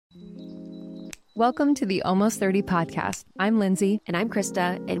Welcome to the Almost 30 podcast. I'm Lindsay. And I'm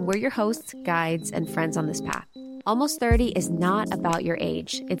Krista, and we're your hosts, guides, and friends on this path. Almost 30 is not about your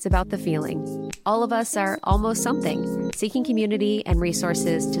age. It's about the feeling. All of us are almost something, seeking community and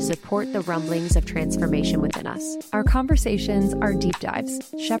resources to support the rumblings of transformation within us. Our conversations are deep dives,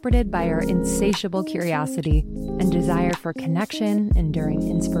 shepherded by our insatiable curiosity and desire for connection, enduring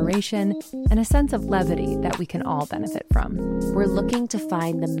inspiration, and a sense of levity that we can all benefit from. We're looking to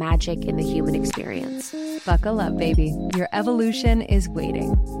find the magic in the human experience. Buckle up, baby. Your evolution is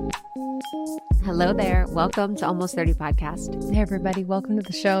waiting. Hello there. Welcome to Almost 30 Podcast. Hey, everybody. Welcome to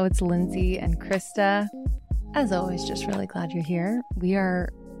the show. It's Lindsay and Krista. As always, just really glad you're here. We are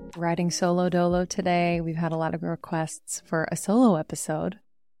riding solo dolo today. We've had a lot of requests for a solo episode.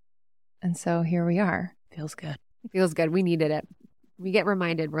 And so here we are. Feels good. Feels good. We needed it. We get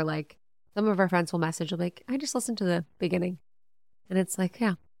reminded. We're like, some of our friends will message like, I just listened to the beginning. And it's like,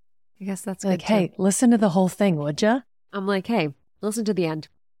 yeah, I guess that's like, good hey, too. Listen to the whole thing, would ya? I'm like, hey, listen to the end.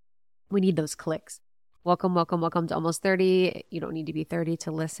 We need those clicks. Welcome, welcome, welcome to Almost 30. You don't need to be 30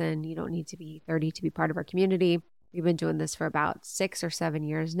 to listen. You don't need to be 30 to be part of our community. We've been doing this for about 6 or 7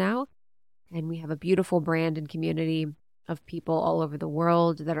 years now. And we have a beautiful brand and community of people all over the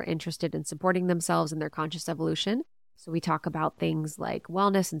world that are interested in supporting themselves and their conscious evolution. So we talk about things like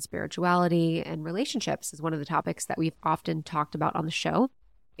wellness and spirituality, and relationships is one of the topics that we've often talked about on the show.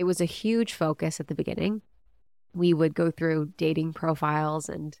 It was a huge focus at the beginning. We would go through dating profiles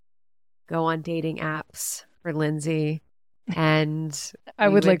and go on dating apps for Lindsay, and I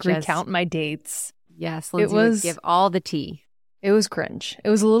would like recount my dates. Yes, Lindsay would give all the tea. It was cringe. It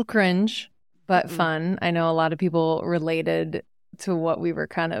was a little cringe, but fun. I know a lot of people related to what we were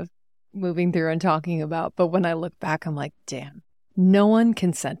kind of moving through and talking about. But when I look back, I'm like, damn, no one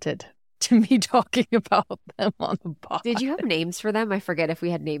consented to me talking about them on the pod. Did you have names for them? I forget if we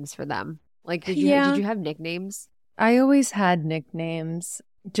had names for them. Like, did you have nicknames? I always had nicknames.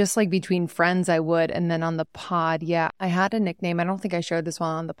 Just like between friends, I would. And then on the pod, I had a nickname. I don't think I shared this one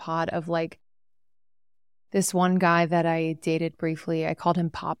on the pod of like this one guy that I dated briefly. I called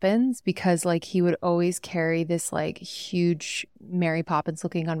him Poppins because like he would always carry this like huge Mary Poppins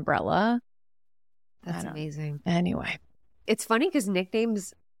looking umbrella. That's amazing. Anyway. It's funny because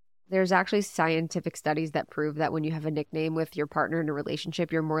nicknames, there's actually scientific studies that prove that when you have a nickname with your partner in a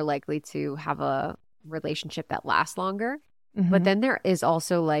relationship, you're more likely to have a relationship that lasts longer. But then there is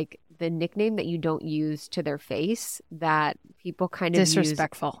also like the nickname that you don't use to their face that people kind of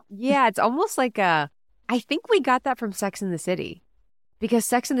disrespectful. Yeah, it's almost like I think we got that from Sex and the City, because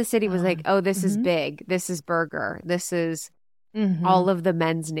Sex and the City was like, oh, this is Big, this is Burger, this is all of the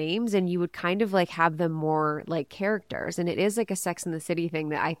men's names, and you would kind of like have them more like characters. And it is like a Sex and the City thing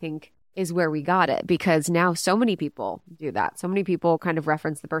that I think is where we got it, because now so many people do that. So many people kind of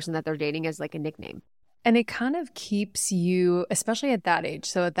reference the person that they're dating as like a nickname. And it kind of keeps you, especially at that age.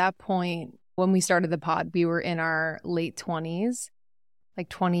 So at that point, when we started the pod, we were in our late 20s, like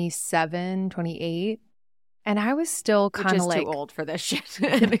 27, 28. And I was still kind of like... too old for this shit.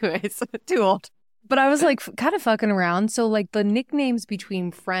 Anyways, too old. But I was like kind of fucking around. So like the nicknames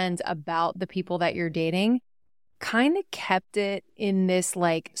between friends about the people that you're dating kind of kept it in this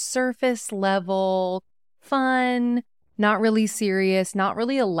like surface level, fun, not really serious, not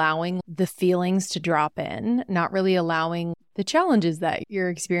really allowing the feelings to drop in, not really allowing the challenges that you're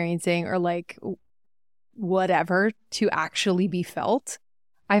experiencing or like whatever to actually be felt.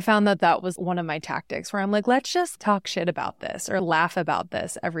 I found that that was one of my tactics where I'm like, let's just talk shit about this or laugh about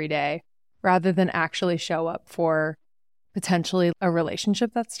this every day rather than actually show up for potentially a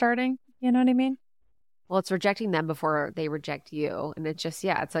relationship that's starting. You know what I mean? Well, it's rejecting them before they reject you. And it's just,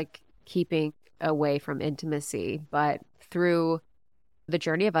 it's like keeping away from intimacy. But through the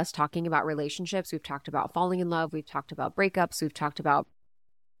journey of us talking about relationships, we've talked about falling in love, we've talked about breakups, we've talked about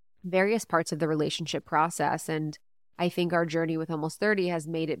various parts of the relationship process. And I think our journey with Almost 30 has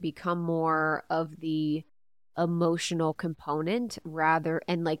made it become more of the emotional component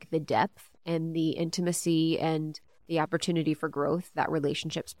and like the depth and the intimacy and the opportunity for growth that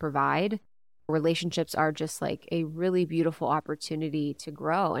relationships provide. Relationships are just like a really beautiful opportunity to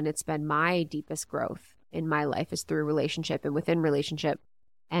grow. And it's been my deepest growth in my life is through relationship and within relationship.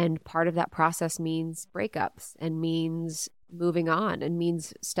 And part of that process means breakups and means moving on and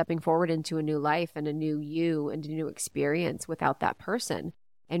means stepping forward into a new life and a new you and a new experience without that person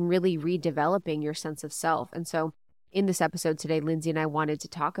and really redeveloping your sense of self. And so in this episode today, Lindsay and I wanted to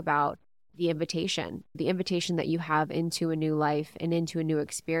talk about the invitation that you have into a new life and into a new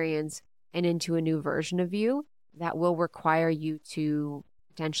experience and into a new version of you that will require you to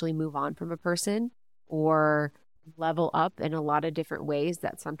potentially move on from a person or level up in a lot of different ways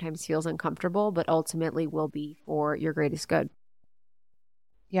that sometimes feels uncomfortable, but ultimately will be for your greatest good.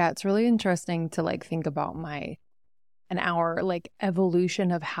 Yeah, it's really interesting to like think about our like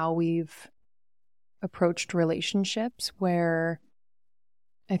evolution of how we've approached relationships, where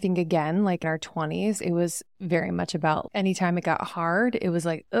I think again, like in our 20s, it was very much about anytime it got hard, it was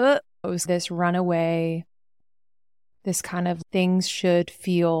like, it was this runaway, this kind of things should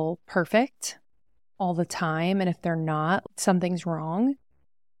feel perfect all the time. And if they're not, something's wrong.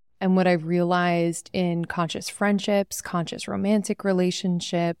 And what I've realized in conscious friendships, conscious romantic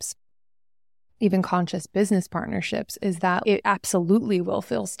relationships, even conscious business partnerships is that it absolutely will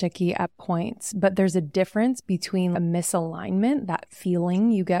feel sticky at points, but there's a difference between a misalignment, that feeling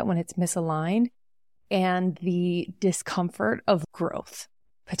you get when it's misaligned, and the discomfort of growth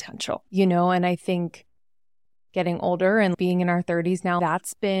potential, and I think getting older and being in our 30s now,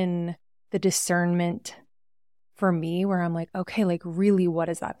 that's been the discernment for me where I'm like, okay, like really, what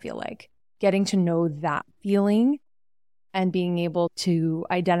does that feel like? Getting to know that feeling and being able to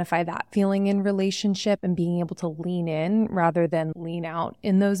identify that feeling in relationship and being able to lean in rather than lean out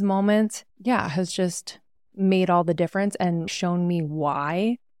in those moments, has just made all the difference and shown me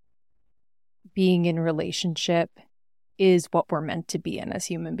why being in relationship is what we're meant to be in as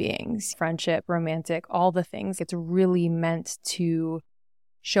human beings. Friendship, romantic, all the things. It's really meant to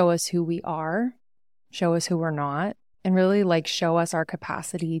show us who we are, show us who we're not, and really like show us our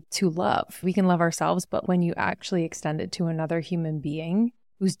capacity to love. We can love ourselves, but when you actually extend it to another human being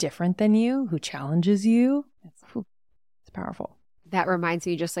who's different than you, who challenges you, it's powerful. That reminds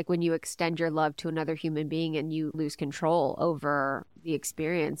me, just like when you extend your love to another human being and you lose control over the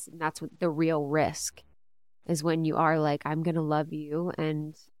experience, and that's what the real risk is, when you are like, I'm going to love you,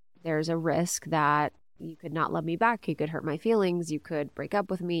 and there's a risk that you could not love me back. You could hurt my feelings. You could break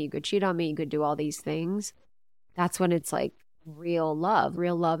up with me. You could cheat on me. You could do all these things. That's when it's like real love.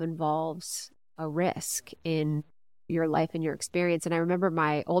 Real love involves a risk in your life and your experience. And I remember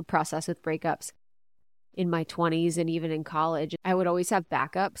my old process with breakups in my 20s and even in college. I would always have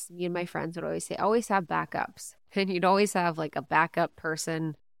backups. Me and my friends would always say, always have backups. And you'd always have like a backup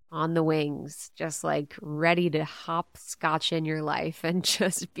person on the wings, just like ready to hopscotch in your life and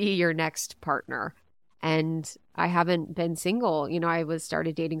just be your next partner. And I haven't been single. I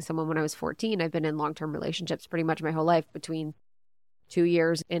started dating someone when I was 14. I've been in long-term relationships pretty much my whole life, between 2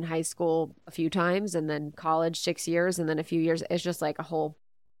 years in high school a few times, and then college 6 years, and then a few years. It's just like a whole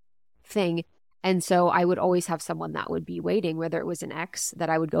thing. And so I would always have someone that would be waiting, whether it was an ex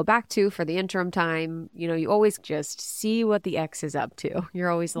that I would go back to for the interim time. You always just see what the ex is up to. You're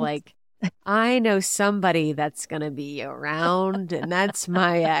always like, I know somebody that's going to be around, and that's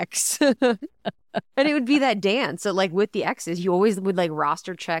my ex. And it would be that dance. So like with the exes, you always would like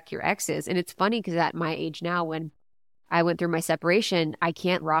roster check your exes. And it's funny because at my age now, when I went through my separation, I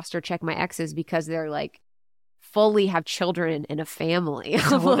can't roster check my exes because they're like fully have children and a family.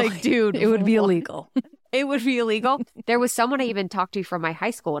 I'm like, dude, it would be illegal. It would be illegal. There was someone I even talked to from my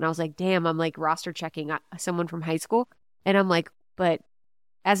high school, and I was like, damn, I'm like roster checking someone from high school. And I'm like, but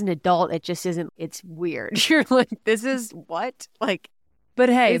as an adult, it just isn't, it's weird. You're like, this is what? Like, but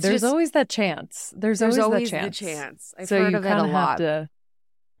hey, there's always that chance. There's always the chance. I've heard of it a lot.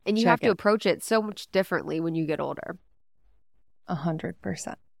 And you have to it. approach it so much differently when you get older.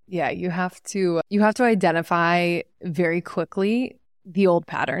 100%. Yeah, you have to identify very quickly the old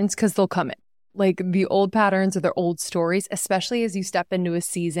patterns, because they'll come in. Like the old patterns or the old stories, especially as you step into a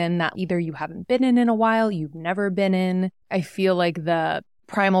season that either you haven't been in a while, you've never been in. I feel like the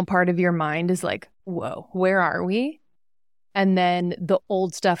primal part of your mind is like, whoa, where are we? And then the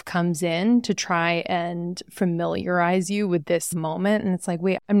old stuff comes in to try and familiarize you with this moment. And it's like,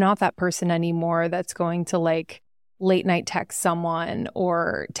 wait, I'm not that person anymore that's going to like late night text someone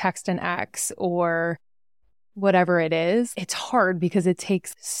or text an ex or whatever it is. It's hard because it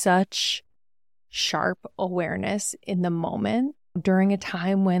takes such sharp awareness in the moment during a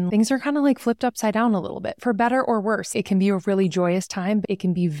time when things are kind of like flipped upside down a little bit, for better or worse. It can be a really joyous time, but it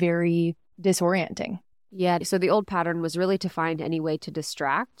can be very disorienting. Yeah. So the old pattern was really to find any way to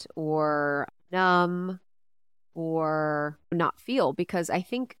distract or numb or not feel, because I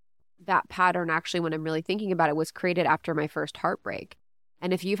think that pattern actually, when I'm really thinking about it, was created after my first heartbreak.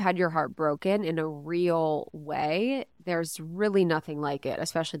 And if you've had your heart broken in a real way, there's really nothing like it,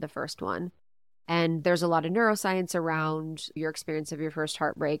 especially the first one. And there's a lot of neuroscience around your experience of your first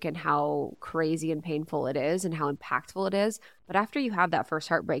heartbreak and how crazy and painful it is and how impactful it is. But after you have that first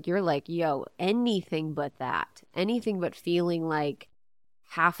heartbreak, you're like, yo, anything but that, anything but feeling like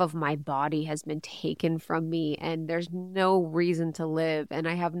half of my body has been taken from me and there's no reason to live and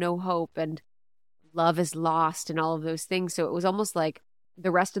I have no hope. And love is lost and all of those things. So it was almost like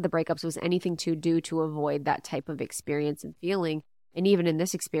the rest of the breakups was anything to do to avoid that type of experience and feeling. And even in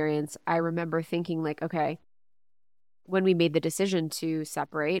this experience, I remember thinking like, okay, when we made the decision to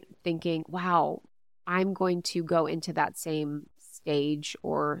separate, thinking, wow, I'm going to go into that same stage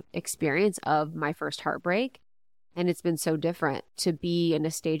or experience of my first heartbreak. And it's been so different to be in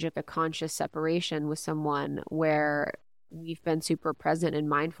a stage of a conscious separation with someone where we've been super present and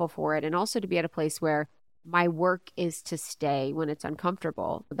mindful for it. And also to be at a place where my work is to stay when it's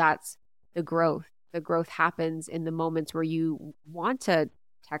uncomfortable. That's the growth. The growth happens in the moments where you want to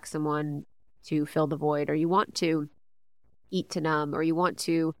text someone to fill the void, or you want to eat to numb, or you want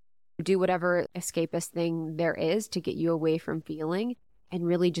to do whatever escapist thing there is to get you away from feeling. And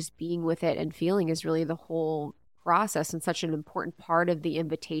really just being with it and feeling is really the whole process and such an important part of the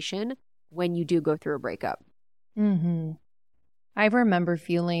invitation when you do go through a breakup. Mm-hmm. I remember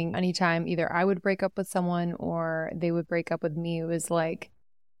feeling anytime either I would break up with someone or they would break up with me, it was like,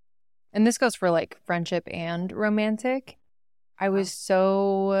 and this goes for like friendship and romantic, I was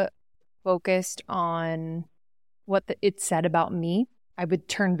so focused on what it said about me. I would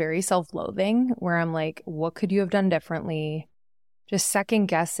turn very self-loathing, where I'm like, what could you have done differently? Just second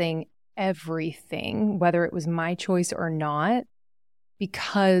guessing everything, whether it was my choice or not,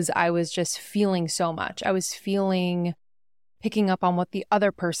 because I was just feeling so much. I was picking up on what the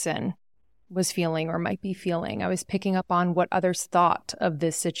other person was feeling or might be feeling. I was picking up on what others thought of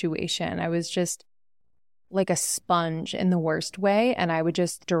this situation. I was just like a sponge in the worst way. And I would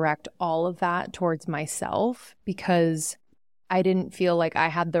just direct all of that towards myself because I didn't feel like I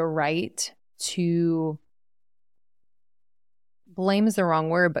had the right to, blame is the wrong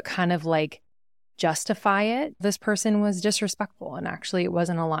word, but kind of like justify it. This person was disrespectful and actually it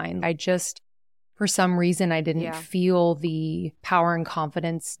wasn't aligned. For some reason, I didn't feel the power and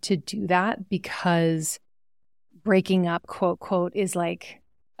confidence to do that because breaking up, quote, quote, is like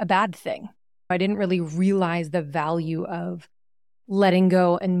a bad thing. I didn't really realize the value of letting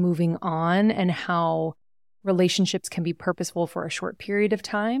go and moving on and how relationships can be purposeful for a short period of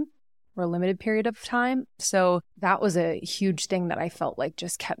time or a limited period of time. So that was a huge thing that I felt like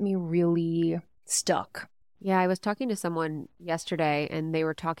just kept me really stuck. Yeah, I was talking to someone yesterday and they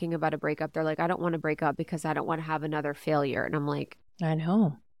were talking about a breakup. They're like, I don't want to break up because I don't want to have another failure. And I'm like, I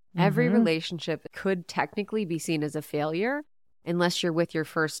know. Every relationship could technically be seen as a failure unless you're with your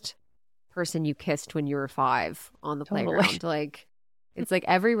first person you kissed when you were 5 on the playground. Like, it's like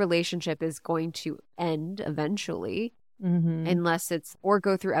every relationship is going to end eventually unless it's, or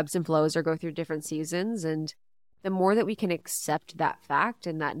go through ebbs and flows or go through different seasons. And the more that we can accept that fact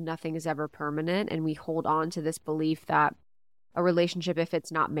and that nothing is ever permanent, and we hold on to this belief that a relationship, if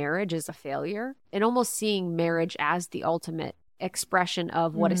it's not marriage, is a failure, and almost seeing marriage as the ultimate expression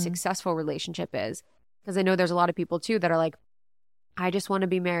of what a successful relationship is. Because I know there's a lot of people too that are like, I just want to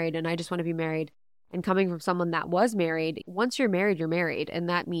be married and I just want to be married. And coming from someone that was married, once you're married, you're married. And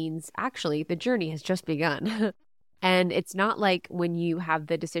that means actually the journey has just begun. And it's not like when you have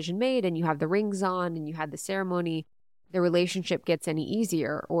the decision made and you have the rings on and you had the ceremony, the relationship gets any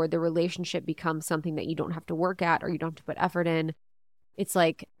easier, or the relationship becomes something that you don't have to work at or you don't have to put effort in. It's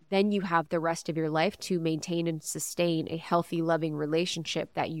like then you have the rest of your life to maintain and sustain a healthy, loving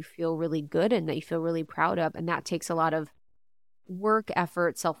relationship that you feel really good and that you feel really proud of. And that takes a lot of work,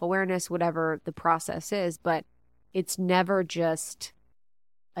 effort, self-awareness, whatever the process is, but it's never just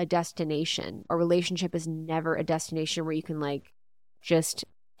a destination. A relationship is never a destination where you can like just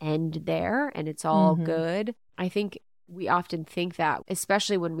end there and it's all good. I think we often think that,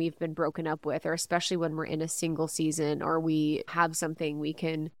 especially when we've been broken up with, or especially when we're in a single season or we have something, we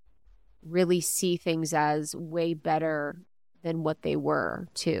can really see things as way better than what they were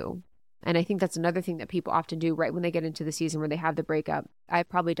too. And I think that's another thing that people often do right when they get into the season where they have the breakup. I've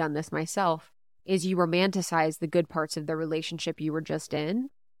probably done this myself, is you romanticize the good parts of the relationship you were just in.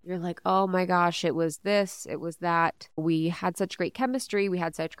 You're like, oh my gosh, it was this, it was that. We had such great chemistry. We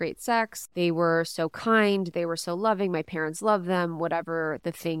had such great sex. They were so kind. They were so loving. My parents love them, whatever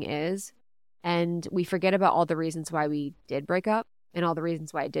the thing is. And we forget about all the reasons why we did break up and all the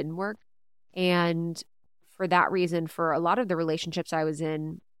reasons why it didn't work. And for that reason, for a lot of the relationships I was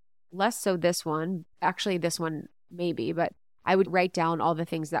in, less so this one, actually this one maybe, but I would write down all the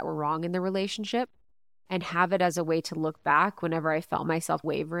things that were wrong in the relationship and have it as a way to look back whenever I felt myself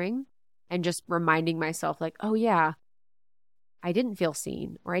wavering and just reminding myself like, oh yeah, I didn't feel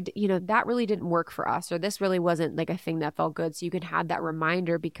seen, or that really didn't work for us, or this really wasn't like a thing that felt good. So you can have that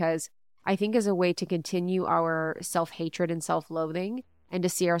reminder, because I think as a way to continue our self-hatred and self-loathing and to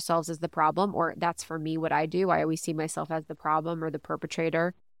see ourselves as the problem, or that's for me what I do. I always see myself as the problem or the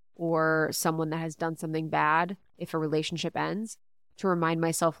perpetrator. or someone that has done something bad, if a relationship ends, to remind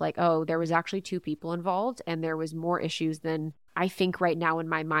myself like, oh, there was actually two people involved and there was more issues than I think right now in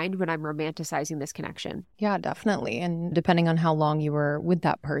my mind when I'm romanticizing this connection. Yeah, definitely. And depending on how long you were with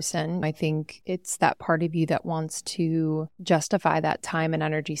that person, I think it's that part of you that wants to justify that time and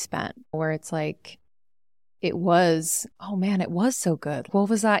energy spent, where it's like, it was, oh man, it was so good. What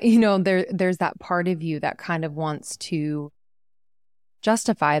was that? There's that part of you that kind of wants to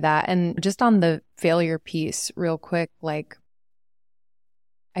justify that. And just on the failure piece, real quick, like,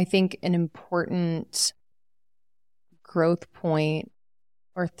 I think an important growth point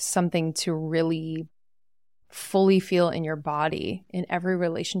or something to really fully feel in your body in every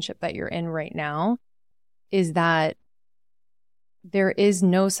relationship that you're in right now is that there is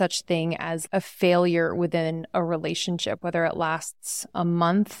no such thing as a failure within a relationship, whether it lasts a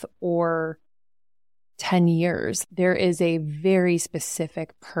month or 10 years. There is a very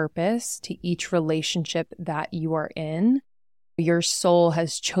specific purpose to each relationship that you are in. Your soul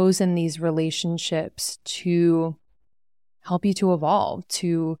has chosen these relationships to help you to evolve,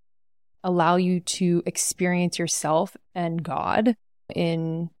 to allow you to experience yourself and God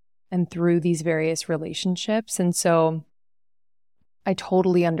in and through these various relationships. And so I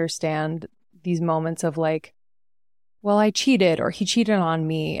totally understand these moments of like, well, I cheated or he cheated on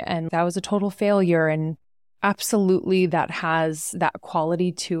me and that was a total failure. And absolutely that has that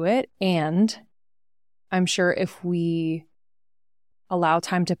quality to it. And I'm sure if we allow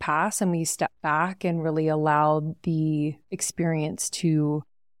time to pass and we step back and really allow the experience to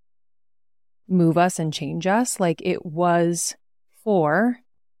move us and change us, like it was for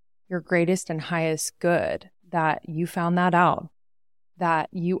your greatest and highest good that you found that out, that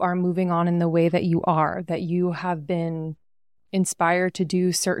you are moving on in the way that you are, that you have been inspired to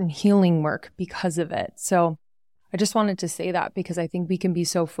do certain healing work because of it. So I just wanted to say that because I think we can be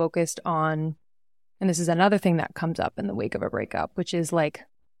so focused on, and this is another thing that comes up in the wake of a breakup, which is like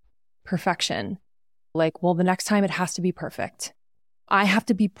perfection. Like, well, the next time it has to be perfect. I have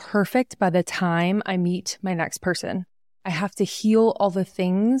to be perfect by the time I meet my next person. I have to heal all the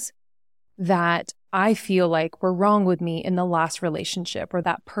things that I feel like were wrong with me in the last relationship, or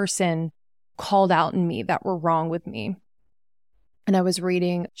that person called out in me that were wrong with me. And I was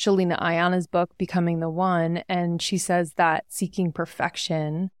reading Shalina Ayana's book, Becoming the One, and she says that seeking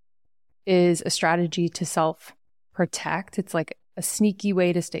perfection is a strategy to self-protect. It's like a sneaky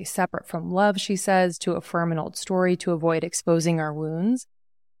way to stay separate from love, she says, to affirm an old story, to avoid exposing our wounds.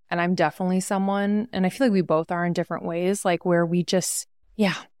 And I'm definitely someone, and I feel like we both are in different ways, like where we just,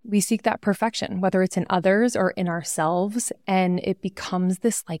 we seek that perfection, whether it's in others or in ourselves. And it becomes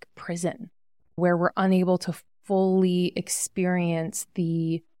this like prison where we're unable to fully experience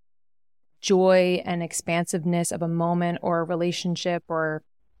the joy and expansiveness of a moment or a relationship or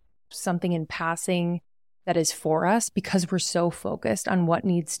something in passing that is for us because we're so focused on what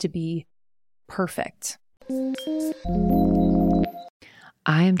needs to be perfect.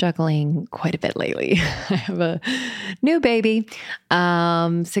 I am juggling quite a bit lately. I have a new baby,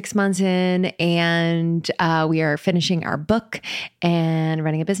 6 months in, and we are finishing our book and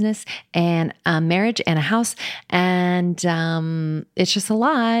running a business and a marriage and a house. And it's just a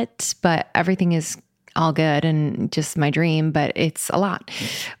lot, but everything is all good and just my dream, but it's a lot.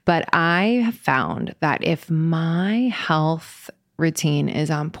 But I have found that if my health routine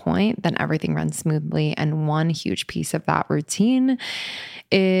is on point, then everything runs smoothly. And one huge piece of that routine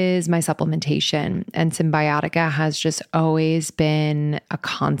is my supplementation. And Cymbiotika has just always been a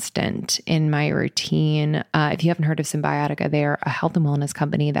constant in my routine. If you haven't heard of Cymbiotika, they're a health and wellness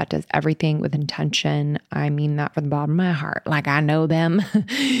company that does everything with intention. I mean that from the bottom of my heart. Like, I know them.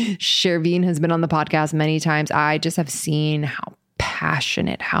 Shervin has been on the podcast many times. I just have seen how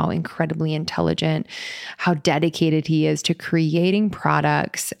passionate, how incredibly intelligent, how dedicated he is to creating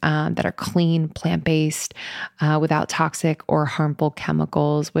products that are clean, plant-based, without toxic or harmful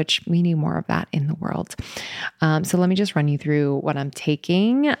chemicals, which we need more of that in the world. So let me just run you through what I'm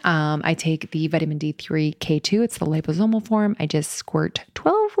taking. I take the vitamin D3 K2. It's the liposomal form. I just squirt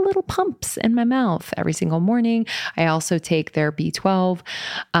 12 little pumps in my mouth every single morning. I also take their B12.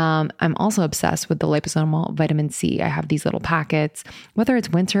 I'm also obsessed with the liposomal vitamin C. I have these little packets. Whether it's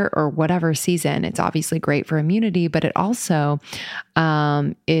winter or whatever season, it's obviously great for immunity, but it also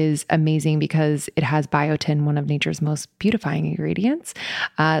is amazing because it has biotin, one of nature's most beautifying ingredients.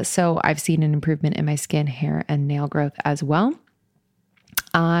 So I've seen an improvement in my skin, hair, and nail growth as well.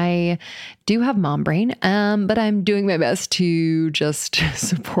 I do have mom brain, but I'm doing my best to just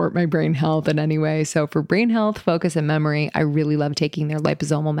support my brain health in any way. So for brain health, focus, and memory, I really love taking their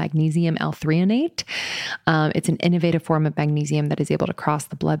liposomal magnesium L-threonate. It's an innovative form of magnesium that is able to cross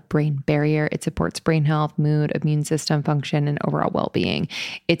the blood-brain barrier. It supports brain health, mood, immune system function, and overall well-being.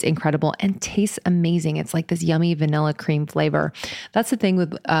 It's incredible and tastes amazing. It's like this yummy vanilla cream flavor. That's the thing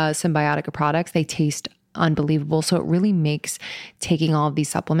with Symbiotica products. They taste unbelievable. So it really makes taking all of these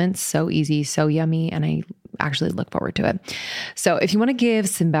supplements so easy, so yummy, and I actually look forward to it. So if you want to give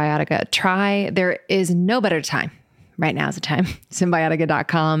Symbiotica a try, there is no better time. Right now is the time.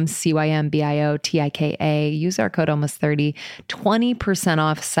 Symbiotica.com, Cymbiotika. Use our code almost30, 20%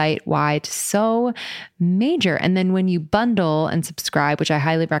 off site wide. So major. And then when you bundle and subscribe, which I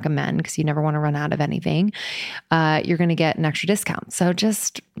highly recommend because you never want to run out of anything, you're going to get an extra discount. So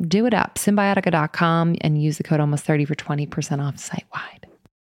just do it up. Symbiotica.com and use the code almost30 for 20% off site wide.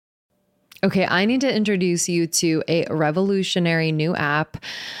 Okay, I need to introduce you to a revolutionary new app,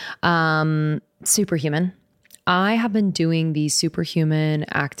 Superhuman. I have been doing these superhuman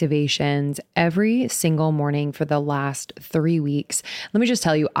activations every single morning for the last 3 weeks. Let me just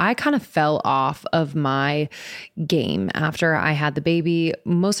tell you, I kind of fell off of my game after I had the baby.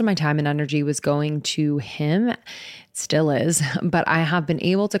 Most of my time and energy was going to him. Still is, but I have been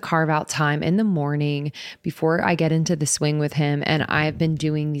able to carve out time in the morning before I get into the swing with him. And I've been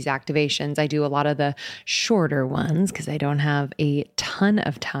doing these activations. I do a lot of the shorter ones because I don't have a ton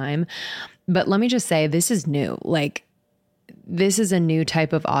of time. But let me just say, this is new. Like, this is a new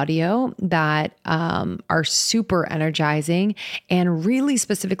type of audio that are super energizing and really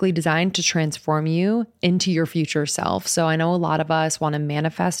specifically designed to transform you into your future self. So I know a lot of us want to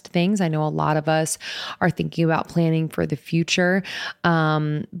manifest things. I know a lot of us are thinking about planning for the future,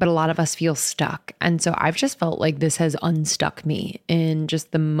 but a lot of us feel stuck. And so I've just felt like this has unstuck me in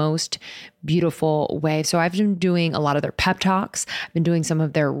just the most beautiful way. So I've been doing a lot of their pep talks. I've been doing some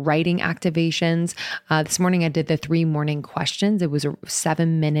of their writing activations. This morning I did the 3 morning questions. It was a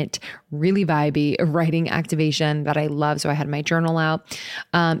 7-minute, really vibey writing activation that I love. So I had my journal out.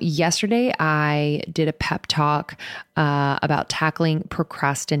 Yesterday I did a pep talk about tackling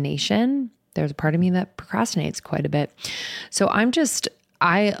procrastination. There's a part of me that procrastinates quite a bit. So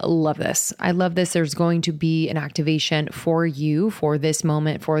I love this. I love this. There's going to be an activation for you for this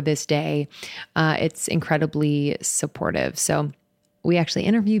moment, for this day. It's incredibly supportive. So we actually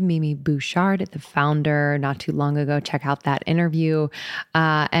interviewed Mimi Bouchard, the founder, not too long ago. Check out that interview.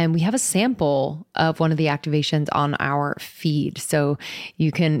 And we have a sample of one of the activations on our feed. So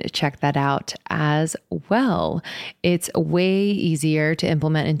you can check that out as well. It's way easier to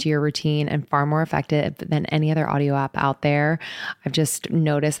implement into your routine and far more effective than any other audio app out there. I've just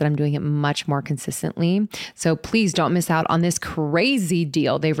noticed that I'm doing it much more consistently. So please don't miss out on this crazy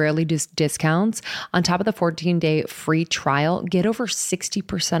deal. They rarely do discounts. On top of the 14-day free trial, get over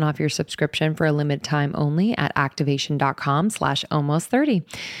 60% off your subscription for a limited time only at activation.com/almost30.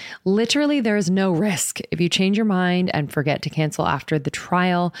 Literally, there is no risk. If you change your mind and forget to cancel after the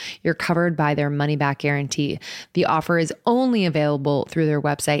trial, you're covered by their money back guarantee. The offer is only available through their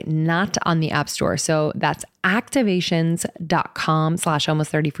website, not on the App Store. So that's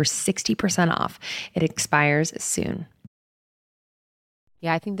activations.com/almost30 for 60% off. It expires soon.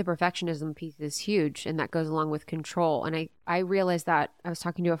 Yeah, I think the perfectionism piece is huge, and that goes along with control. And I realized that I was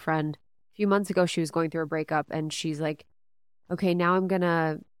talking to a friend a few months ago. She was going through a breakup, and she's like, okay, now I'm going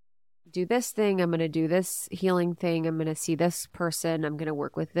to do this thing. I'm going to do this healing thing. I'm going to see this person. I'm going to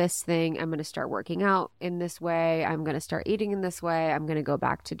work with this thing. I'm going to start working out in this way. I'm going to start eating in this way. I'm going to go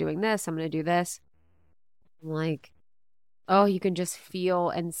back to doing this. I'm going to do this. I'm like, oh, you can just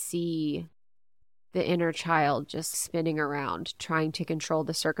feel and see the inner child just spinning around, trying to control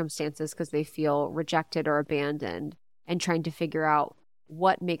the circumstances because they feel rejected or abandoned, and trying to figure out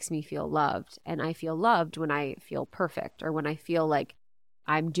what makes me feel loved. And I feel loved when I feel perfect, or when I feel like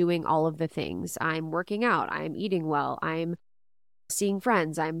I'm doing all of the things. I'm working out. I'm eating well. I'm seeing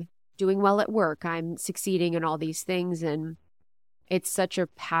friends. I'm doing well at work. I'm succeeding in all these things. And it's such a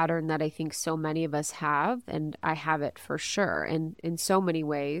pattern that I think so many of us have. And I have it for sure. And in so many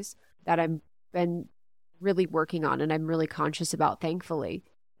ways that I've been really working on, and I'm really conscious about, thankfully.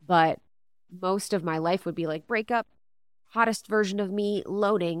 But most of my life would be like breakup, hottest version of me,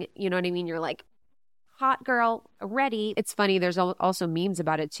 loading. You know what I mean? You're like, hot girl, ready. It's funny. There's also memes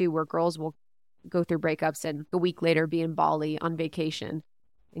about it too, where girls will go through breakups and a week later be in Bali on vacation.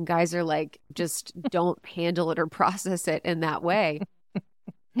 And guys are like, just don't handle it or process it in that way.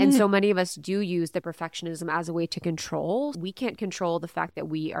 And so many of us do use the perfectionism as a way to control. We can't control the fact that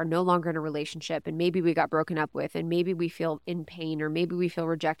we are no longer in a relationship and maybe we got broken up with and maybe we feel in pain or maybe we feel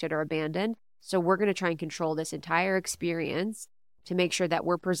rejected or abandoned. So we're going to try and control this entire experience to make sure that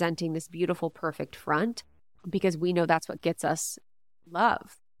we're presenting this beautiful, perfect front because we know that's what gets us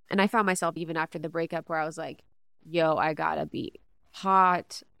love. And I found myself even after the breakup where I was like, yo, I gotta be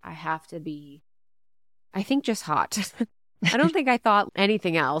hot. I have to be, I think, just hot. I don't think I thought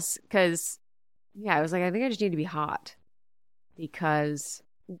anything else because, yeah, I was like, I think I just need to be hot because.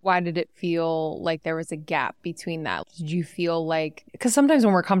 Why did it feel like there was a gap between that? Did you feel like, because sometimes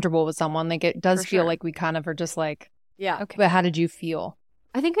when we're comfortable with someone, like it does feel like we kind of are just like, yeah. Okay. But how did you feel?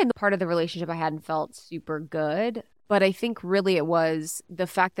 I think in the part of the relationship I hadn't felt super good, but I think really it was the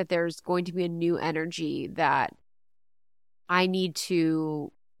fact that there's going to be a new energy that I need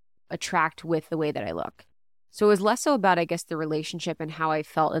to attract with the way that I look. So it was less so about, I guess, the relationship and how I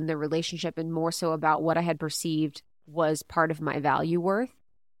felt in the relationship and more so about what I had perceived was part of my value worth.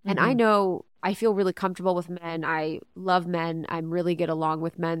 And I know I feel really comfortable with men. I love men. I'm really get along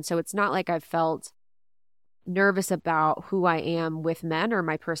with men. So it's not like I've felt nervous about who I am with men or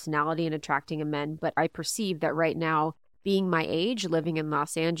my personality in attracting a men. But I perceive that right now, being my age, living in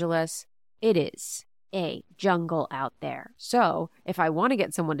Los Angeles, it is a jungle out there. So if I want to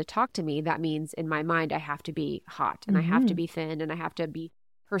get someone to talk to me, that means in my mind, I have to be hot and I have to be thin and I have to be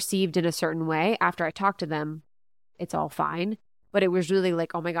perceived in a certain way. After I talk to them, it's all fine. But it was really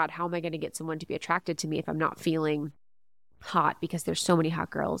like, oh my God, how am I going to get someone to be attracted to me if I'm not feeling hot? Because there's so many hot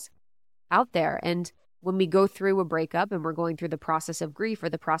girls out there. And when we go through a breakup and we're going through the process of grief or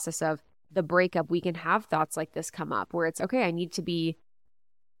the process of the breakup, we can have thoughts like this come up where it's, okay, I need to be,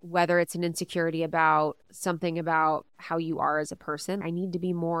 whether it's an insecurity about something about how you are as a person, I need to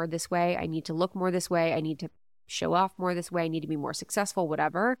be more this way. I need to look more this way. I need to show off more this way. I need to be more successful,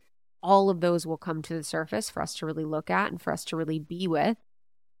 whatever. All of those will come to the surface for us to really look at and for us to really be with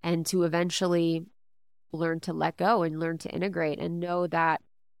and to eventually learn to let go and learn to integrate and know that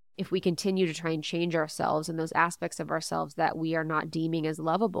if we continue to try and change ourselves and those aspects of ourselves that we are not deeming as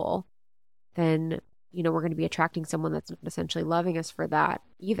lovable, then, you know, we're going to be attracting someone that's not essentially loving us for that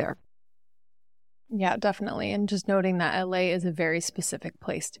either. Yeah, definitely. And just noting that LA is a very specific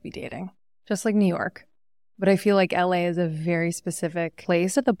place to be dating, just like New York. But I feel like LA is a very specific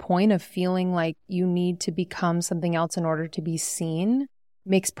place at the point of feeling like you need to become something else in order to be seen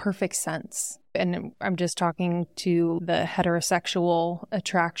makes perfect sense. And I'm just talking to the heterosexual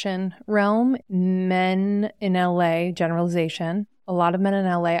attraction realm. Men in LA, generalization, a lot of men in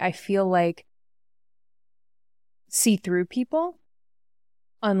LA, I feel like see through people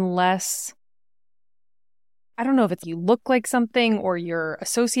unless, I don't know if it's you look like something or you're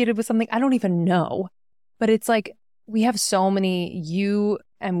associated with something. I don't even know. But it's like we have so many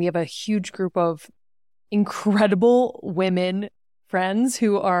and we have a huge group of incredible women friends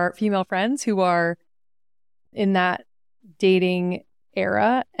who are female friends who are in that dating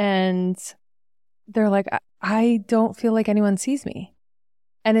era. And they're like, I don't feel like anyone sees me.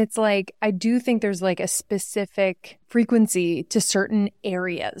 And it's like, I do think there's like a specific frequency to certain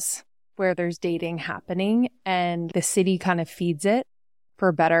areas where there's dating happening and the city kind of feeds it.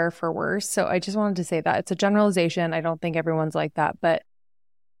 For better, for worse. So I just wanted to say that it's a generalization. I don't think everyone's like that, but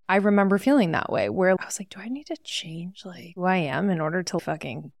I remember feeling that way where I was like, do I need to change like who I am in order to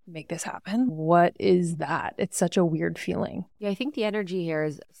fucking make this happen? What is that? It's such a weird feeling. Yeah, I think the energy here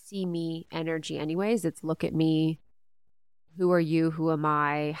is see me energy anyways. It's look at me. Who are you? Who am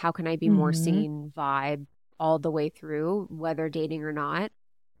I? How can I be more seen vibe all the way through, whether dating or not?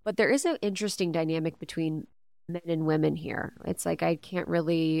 But there is an interesting dynamic between men and women here. It's like I can't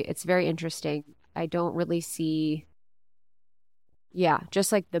really, it's very interesting. I don't really see,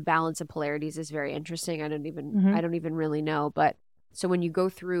 just like the balance of polarities is very interesting. I don't even really know. But so when you go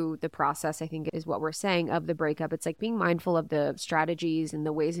through the process, I think is what we're saying of the breakup, it's like being mindful of the strategies and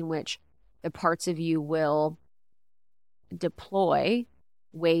the ways in which the parts of you will deploy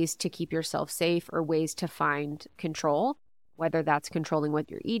ways to keep yourself safe or ways to find control. Whether that's controlling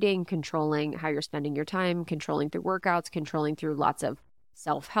what you're eating, controlling how you're spending your time, controlling through workouts, controlling through lots of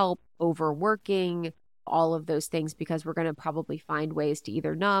self-help, overworking, all of those things, because we're going to probably find ways to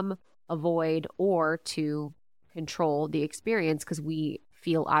either numb, avoid, or to control the experience because we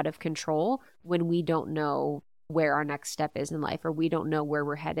feel out of control when we don't know where our next step is in life or we don't know where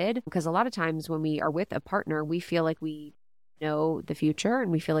we're headed. Because a lot of times when we are with a partner, we feel like we know the future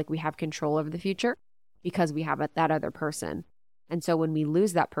and we feel like we have control over the future because we have that other person. And so when we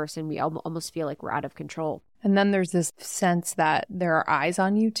lose that person, we almost feel like we're out of control. And then there's this sense that there are eyes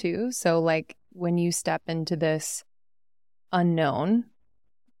on you too. So like when you step into this unknown,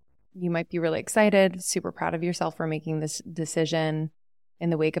 You might be really excited, super proud of yourself for making this decision in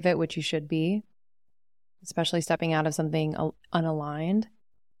the wake of it, which you should be, especially stepping out of something unaligned.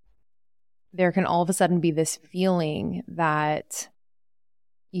 There can all of a sudden be this feeling that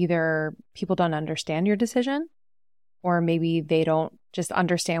either people don't understand your decision, or maybe they don't just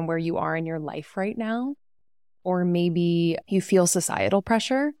understand where you are in your life right now, or maybe you feel societal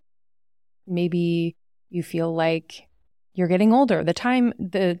pressure. Maybe you feel like you're getting older.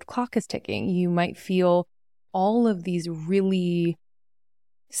 The clock is ticking. You might feel all of these really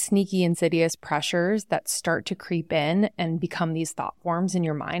sneaky, insidious pressures that start to creep in and become these thought forms in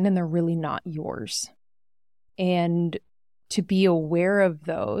your mind, and they're really not yours. And to be aware of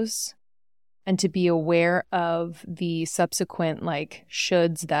those and to be aware of the subsequent like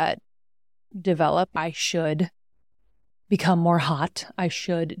shoulds that develop, I should become more hot, I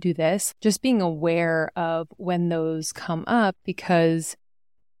should do this, just being aware of when those come up, because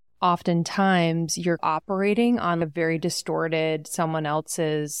oftentimes you're operating on a very distorted someone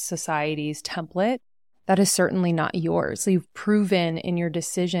else's society's template that is certainly not yours. So you've proven in your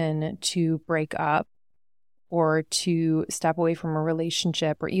decision to break up or to step away from a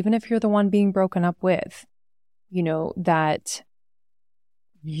relationship, or even if you're the one being broken up with, you know, that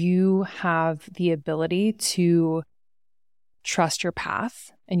you have the ability to trust your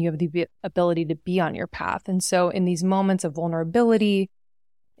path and you have the ability to be on your path. And so in these moments of vulnerability,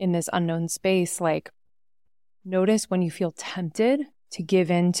 in this unknown space, like notice when you feel tempted to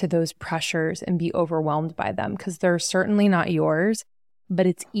give in to those pressures and be overwhelmed by them, because they're certainly not yours, but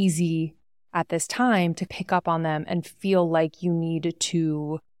it's easy at this time to pick up on them and feel like you need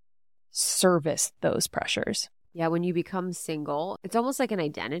to service those pressures. Yeah, when you become single, it's almost like an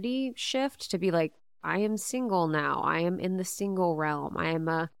identity shift to be like, I am single now. I am in the single realm. I am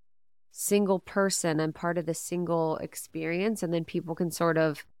a single person. I'm part of the single experience. And then people can sort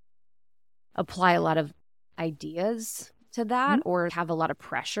of apply a lot of ideas to that, or have a lot of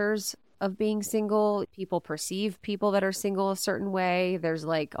pressures of being single. People perceive people that are single a certain way. There's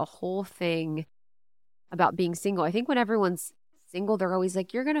like a whole thing about being single. I think when everyone's single, they're always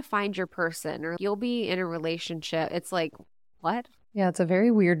like, you're going to find your person or you'll be in a relationship. It's like, what? Yeah, it's a very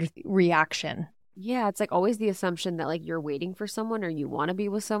weird reaction. Yeah, it's like always the assumption that like you're waiting for someone or you want to be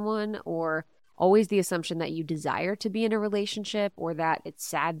with someone, or always the assumption that you desire to be in a relationship, or that it's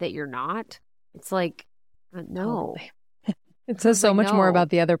sad that you're not. It's like, no. Totally. It says so like, much more no. about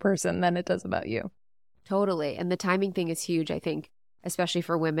the other person than it does about you. Totally. And the timing thing is huge, I think, especially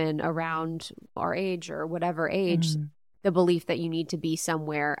for women around our age or whatever age, the belief that you need to be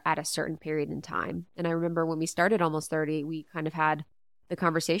somewhere at a certain period in time. And I remember when we started Almost 30, we kind of had the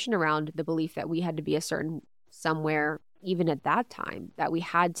conversation around the belief that we had to be a certain somewhere, even at that time, that we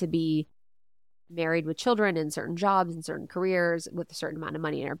had to be married with children in certain jobs and certain careers with a certain amount of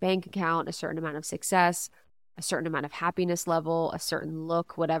money in our bank account, a certain amount of success, a certain amount of happiness level, a certain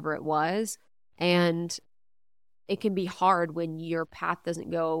look, whatever it was. And it can be hard when your path doesn't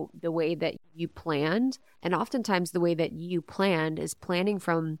go the way that you planned. And oftentimes the way that you planned is planning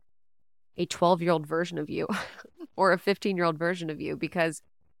from a 12-year-old version of you or a 15-year-old version of you, because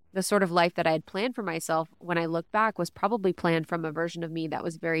the sort of life that I had planned for myself when I look back was probably planned from a version of me that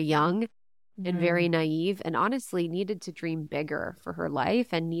was very young and very naive, and honestly needed to dream bigger for her life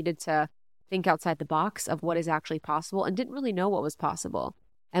and needed to think outside the box of what is actually possible, and didn't really know what was possible.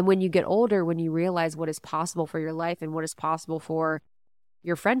 And when you get older, when you realize what is possible for your life and what is possible for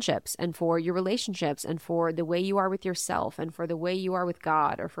your friendships and for your relationships and for the way you are with yourself and for the way you are with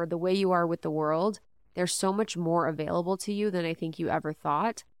God or for the way you are with the world, there's so much more available to you than I think you ever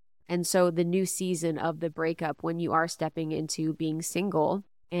thought. And so the new season of the breakup, when you are stepping into being single,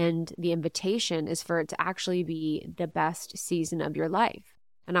 and the invitation is for it to actually be the best season of your life,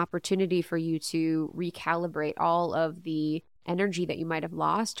 an opportunity for you to recalibrate all of the energy that you might have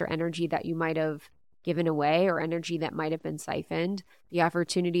lost or energy that you might have given away or energy that might have been siphoned, the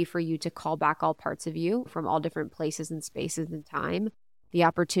opportunity for you to call back all parts of you from all different places and spaces and time, the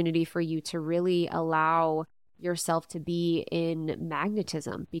opportunity for you to really allow yourself to be in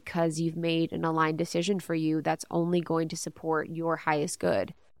magnetism because you've made an aligned decision for you that's only going to support your highest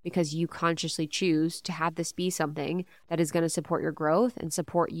good, because you consciously choose to have this be something that is going to support your growth and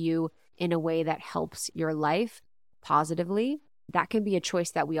support you in a way that helps your life positively. That can be a choice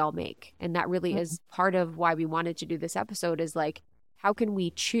that we all make. And that really is part of why we wanted to do this episode, is like, how can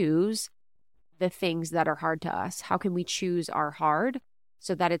we choose the things that are hard to us? How can we choose our hard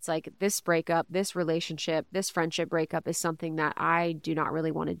so that it's like, this breakup, this relationship, this friendship breakup is something that I do not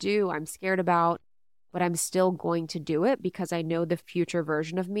really want to do, I'm scared about, but I'm still going to do it because I know the future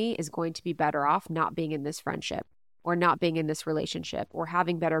version of me is going to be better off not being in this friendship. or not being in this relationship or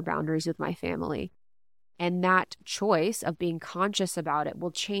having better boundaries with my family. And that choice of being conscious about it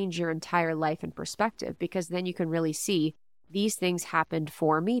will change your entire life and perspective, because then you can really see these things happened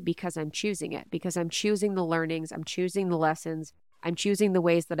for me because I'm choosing it, because I'm choosing the learnings, I'm choosing the lessons, I'm choosing the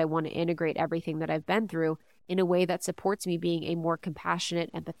ways that I want to integrate everything that I've been through in a way that supports me being a more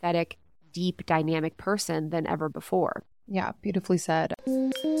compassionate, empathetic, deep, dynamic person than ever before. Yeah, beautifully said.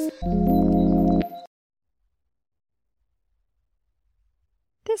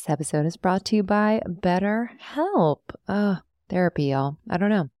 This episode is brought to you by BetterHelp. Therapy, y'all. I don't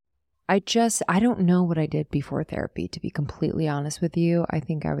know. I don't know what I did before therapy, to be completely honest with you. I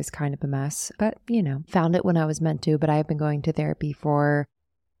think I was kind of a mess, but found it when I was meant to. But I've been going to therapy for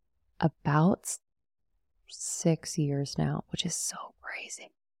about 6 years now, which is so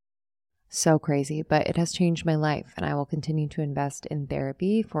crazy. So crazy, but it has changed my life, and I will continue to invest in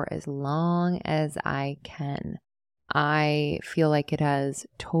therapy for as long as I can. I feel like it has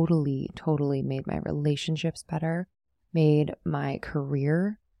totally made my relationships better, made my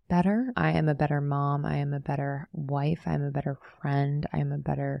career better. I am a better mom. I am a better wife. I am a better friend. I am a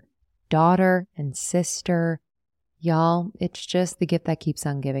better daughter and sister. Y'all, it's just the gift that keeps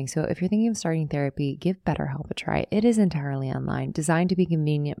on giving. So if you're thinking of starting therapy, give BetterHelp a try. It is entirely online, designed to be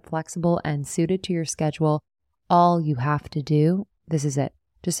convenient, flexible, and suited to your schedule. All you have to do, this is it.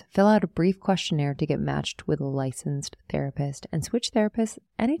 Just fill out a brief questionnaire to get matched with a licensed therapist and switch therapists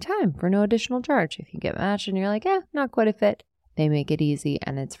anytime for no additional charge. If you get matched and you're like, not quite a fit, they make it easy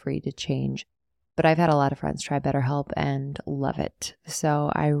and it's free to change. But I've had a lot of friends try BetterHelp and love it.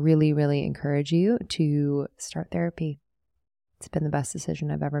 So I really encourage you to start therapy. It's been the best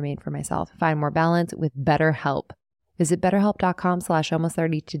decision I've ever made for myself. Find more balance with BetterHelp. Visit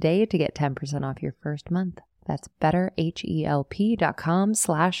betterhelp.com/almost30 today to get 10% off your first month. That's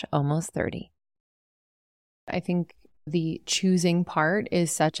betterhelp.com/almost30. I think the choosing part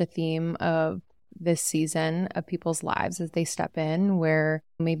is such a theme of this season of people's lives as they step in, where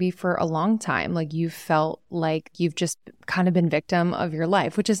maybe for a long time, like you've felt like you've just kind of been victim of your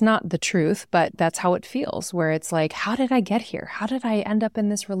life, which is not the truth, but that's how it feels, where it's like, how did I get here? How did I end up in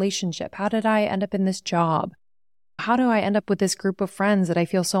this relationship? How did I end up in this job? How do I end up with this group of friends that I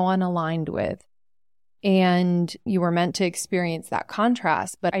feel so unaligned with? And you were meant to experience that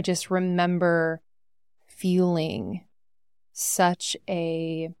contrast, but I just remember feeling such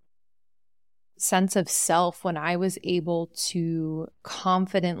a sense of self when I was able to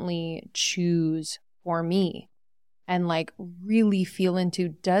confidently choose for me and like really feel into,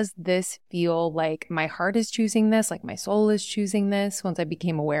 does this feel like my heart is choosing this, like my soul is choosing this? Once I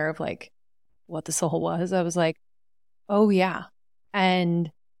became aware of like what the soul was, I was like, oh yeah.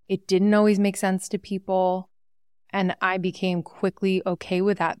 And it didn't always make sense to people. And I became quickly okay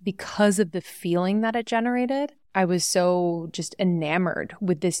with that because of the feeling that it generated. I was so just enamored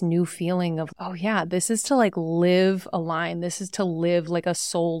with this new feeling of, oh yeah, this is to like live aligned. This is to live like a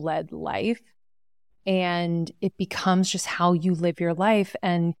soul-led life. And it becomes just how you live your life.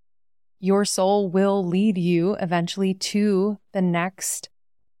 And your soul will lead you eventually to the next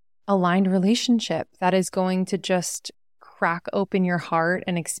aligned relationship that is going to just crack open your heart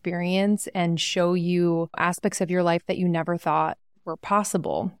and experience and show you aspects of your life that you never thought were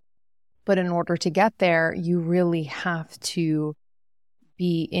possible. But in order to get there, you really have to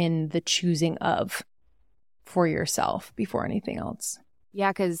be in the choosing of for yourself before anything else.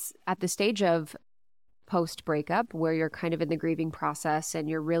 Yeah, because at the stage of post-breakup, where you're kind of in the grieving process and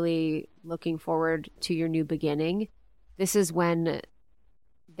you're really looking forward to your new beginning, this is when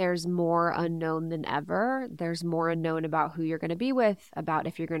there's more unknown than ever. There's more unknown about who you're going to be with, about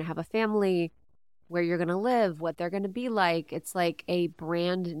if you're going to have a family, where you're going to live, what they're going to be like. It's like a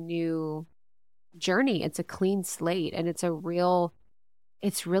brand new journey. It's a clean slate, and it's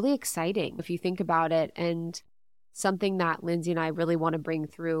really exciting if you think about it. And something that Lindsay and I really want to bring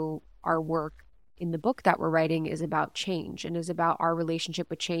through our work in the book that we're writing is about change, and is about our relationship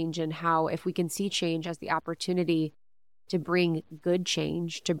with change, and how if we can see change as the opportunity to bring good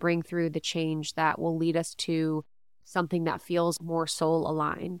change, to bring through the change that will lead us to something that feels more soul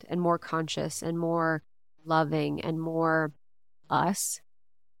aligned and more conscious and more loving and more us,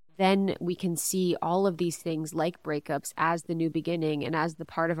 then we can see all of these things like breakups as the new beginning and as the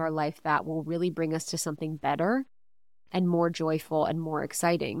part of our life that will really bring us to something better and more joyful and more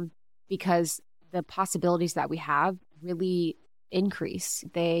exciting, because the possibilities that we have really increase.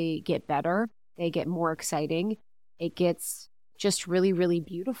 They get better. They get more exciting. It gets just really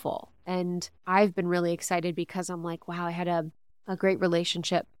beautiful. And I've been really excited because I'm like, wow, I had a great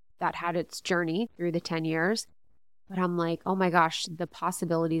relationship that had its journey through the 10 years. But I'm like, oh my gosh, the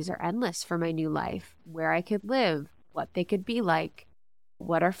possibilities are endless for my new life, where I could live, what they could be like,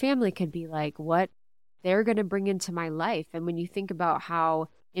 what our family could be like, what they're going to bring into my life. And when you think about how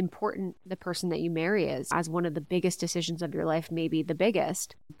important the person that you marry is as one of the biggest decisions of your life, maybe the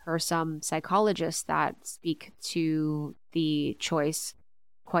biggest, per some psychologists that speak to the choice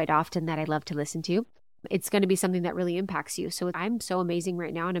quite often that I love to listen to, it's going to be something that really impacts you. So I'm so amazing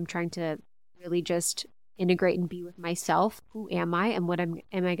right now, and I'm trying to really just integrate and be with myself. Who am I, and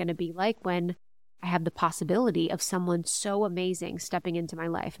am I going to be like when I have the possibility of someone so amazing stepping into my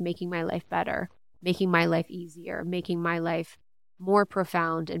life, making my life better, making my life easier, making my life more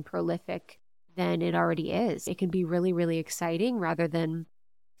profound and prolific than it already is. It can be really, really exciting rather than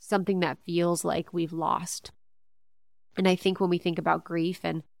something that feels like we've lost. And I think when we think about grief,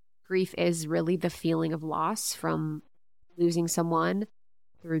 and grief is really the feeling of loss from losing someone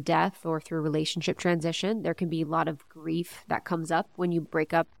through death or through relationship transition, there can be a lot of grief that comes up when you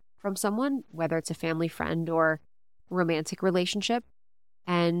break up from someone, whether it's a family, friend, or romantic relationship.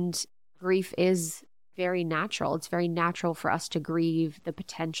 And grief is very natural. It's very natural for us to grieve the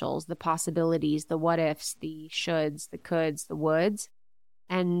potentials, the possibilities, the what ifs, the shoulds, the coulds, the woulds.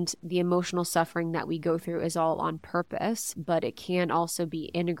 And the emotional suffering that we go through is all on purpose, but it can also be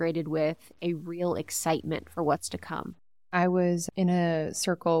integrated with a real excitement for what's to come. I was in a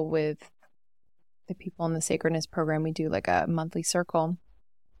circle with the people in the Sacredness program. We do like a monthly circle.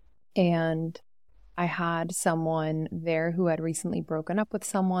 And I had someone there who had recently broken up with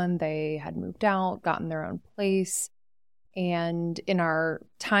someone. They had moved out, gotten their own place. And in our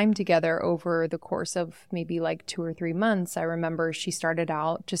time together over the course of maybe like 2 or 3 months, I remember she started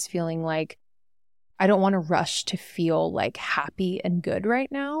out just feeling like, I don't want to rush to feel like happy and good right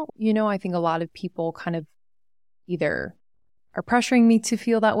now. You know, I think a lot of people kind of either are pressuring me to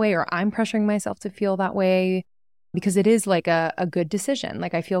feel that way, or I'm pressuring myself to feel that way, because it is like a good decision.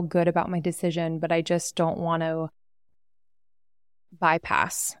 Like I feel good about my decision, but I just don't want to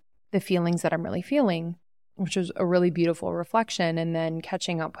bypass the feelings that I'm really feeling, which was a really beautiful reflection. And then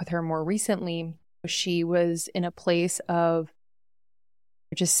catching up with her more recently, she was in a place of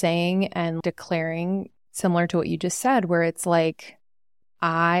just saying and declaring, similar to what you just said, where it's like,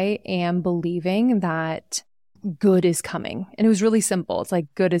 I am believing that good is coming. And it was really simple. It's like,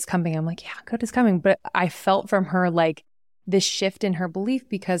 good is coming. I'm like, yeah, good is coming. But I felt from her like this shift in her belief,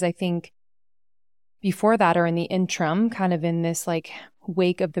 because I think before that, or in the interim, kind of in this like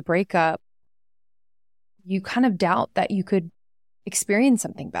wake of the breakup, you kind of doubt that you could experience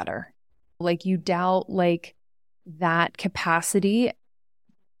something better. Like you doubt like that capacity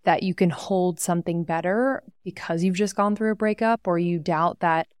that you can hold something better because you've just gone through a breakup, or you doubt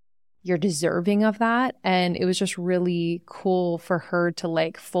that you're deserving of that. And it was just really cool for her to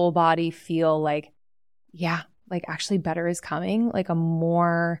like full body feel like, yeah, like actually better is coming, like a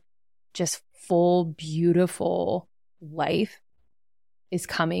more just full, beautiful life is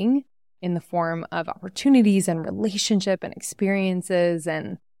coming in the form of opportunities and relationship and experiences.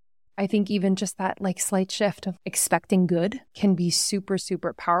 And I think even just that like slight shift of expecting good can be super,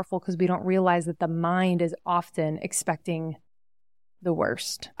 super powerful, because we don't realize that the mind is often expecting the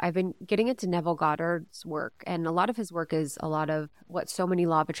worst. I've been getting into Neville Goddard's work, and a lot of his work is a lot of what so many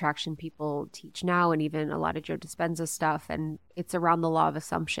law of attraction people teach now, and even a lot of Joe Dispenza stuff. And it's around the law of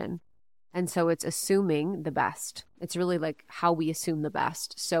assumption. And so it's assuming the best. It's really like how we assume the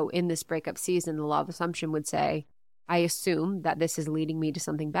best. So in this breakup season, the law of assumption would say, I assume that this is leading me to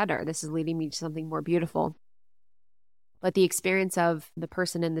something better. This is leading me to something more beautiful. But the experience of the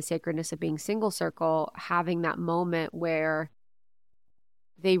person in the sacredness of being single circle, having that moment where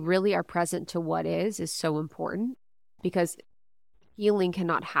they really are present to what is so important, because healing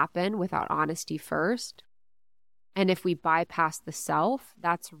cannot happen without honesty first. And if we bypass the self,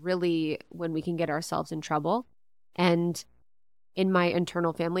 that's really when we can get ourselves in trouble. And in my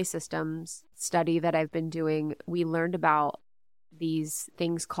internal family systems study that I've been doing, we learned about these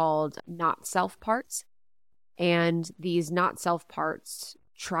things called not self parts. And these not self parts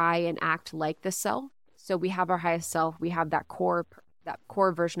try and act like the self. So we have our highest self, we have that core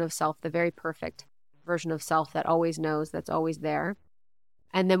version of self, the very perfect version of self that always knows, that's always there.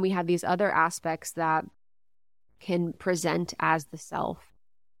 And then we have these other aspects that can present as the self.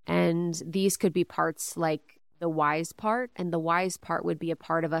 And these could be parts like the wise part. And the wise part would be a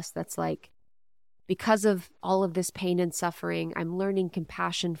part of us that's like, because of all of this pain and suffering, I'm learning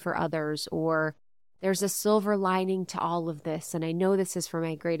compassion for others, or there's a silver lining to all of this, and I know this is for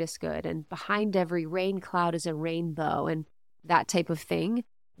my greatest good. And behind every rain cloud is a rainbow, and that type of thing,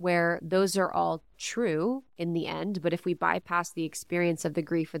 where those are all true in the end. But if we bypass the experience of the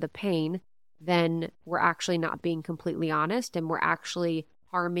grief or the pain, then we're actually not being completely honest, and we're actually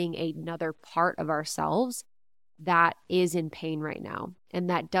harming another part of ourselves that is in pain right now and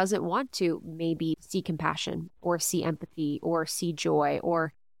that doesn't want to maybe see compassion or see empathy or see joy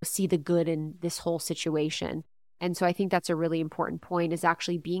or see the good in this whole situation. And so I think that's a really important point, is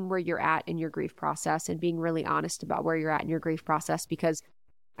actually being where you're at in your grief process and being really honest about where you're at in your grief process. Because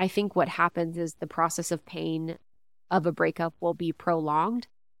I think what happens is the process of pain of a breakup will be prolonged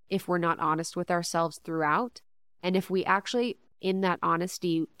if we're not honest with ourselves throughout. And if we actually, in that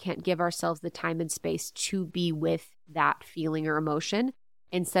honesty, can't give ourselves the time and space to be with that feeling or emotion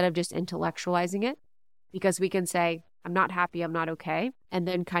instead of just intellectualizing it, because we can say, I'm not happy, I'm not okay, and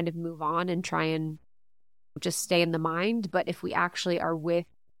then kind of move on and try and just stay in the mind. But if we actually are with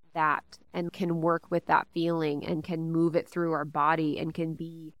that and can work with that feeling and can move it through our body and can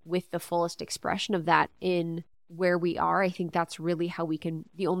be with the fullest expression of that in where we are, I think that's really how we can,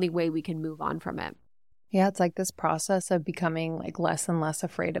 the only way we can move on from it. Yeah, it's like this process of becoming like less and less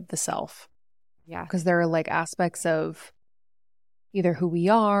afraid of the self. Yeah. Because there are like aspects of either who we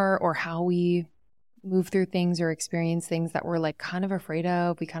are or how we move through things or experience things that we're like kind of afraid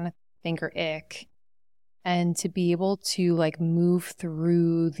of, we kind of think are ick. And to be able to like move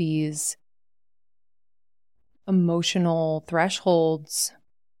through these emotional thresholds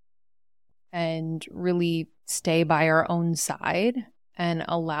and really stay by our own side and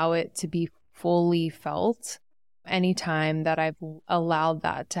allow it to be fully felt. Anytime that I've allowed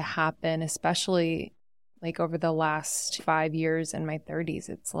that to happen, especially like over the last 5 years in my 30s,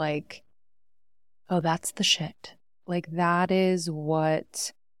 it's like, oh, that's the shit. Like that is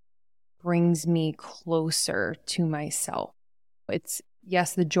what brings me closer to myself. It's,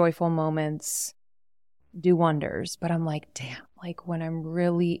 yes, the joyful moments do wonders, but I'm like, damn, like when I'm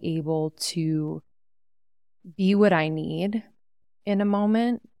really able to be what I need in a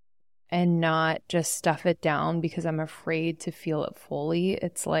moment and not just stuff it down because I'm afraid to feel it fully,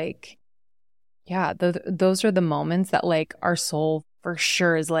 it's like, yeah, those are the moments that like our soul for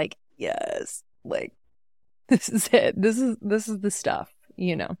sure is like, yes, like this is it. This is the stuff,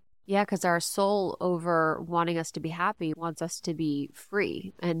 you know? Yeah, because our soul, over wanting us to be happy, wants us to be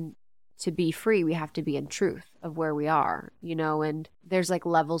free. And to be free, we have to be in truth of where we are, you know, and there's like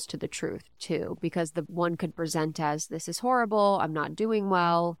levels to the truth too, because the one could present as, this is horrible, I'm not doing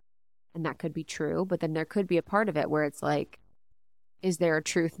well. And that could be true. But then there could be a part of it where it's like, is there a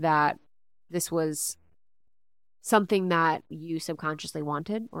truth that this was something that you subconsciously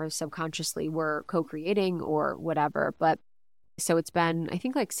wanted or subconsciously were co-creating or whatever? But so it's been, I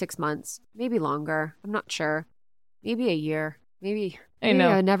think, like 6 months, maybe longer. I'm not sure. Maybe a year. Maybe I know.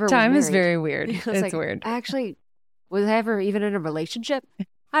 I never Time was is married. very weird. It's like, weird. Actually, was I ever even in a relationship?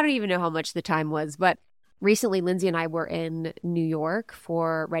 I don't even know how much the time was. But recently, Lindsay and I were in New York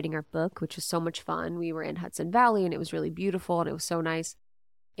for writing our book, which was so much fun. We were in Hudson Valley and it was really beautiful and it was so nice.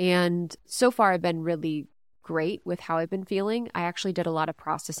 And so far, I've been really great with how I've been feeling. I actually did a lot of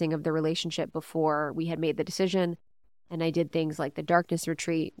processing of the relationship before we had made the decision. And I did things like the darkness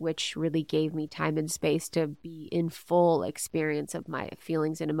retreat, which really gave me time and space to be in full experience of my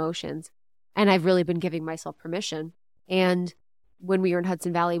feelings and emotions. And I've really been giving myself permission. And when we were in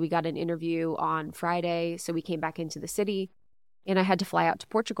Hudson Valley, we got an interview on Friday. So we came back into the city and I had to fly out to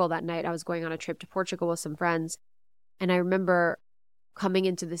Portugal that night. I was going on a trip to Portugal with some friends. And I remember coming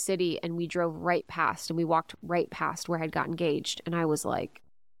into the city and we drove right past and we walked right past where I'd got engaged. And I was like,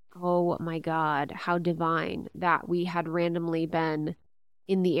 oh my God, how divine that we had randomly been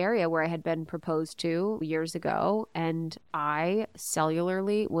in the area where I had been proposed to years ago. And I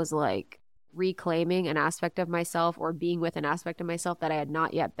cellularly was like reclaiming an aspect of myself or being with an aspect of myself that I had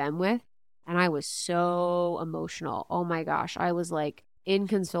not yet been with. And I was so emotional. Oh my gosh. I was like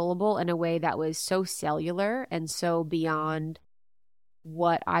inconsolable in a way that was so cellular and so beyond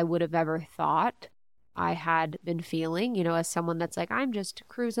what I would have ever thought I had been feeling, you know, as someone that's like, I'm just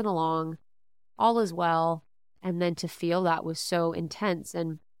cruising along, all is well. And then to feel that was so intense.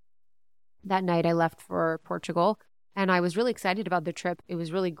 And that night I left for Portugal and I was really excited about the trip. It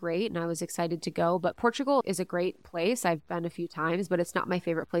was really great and I was excited to go. But Portugal is a great place. I've been a few times, but it's not my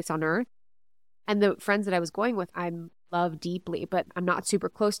favorite place on earth. And the friends that I was going with, I love deeply, but I'm not super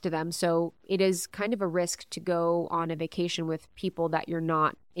close to them. So it is kind of a risk to go on a vacation with people that you're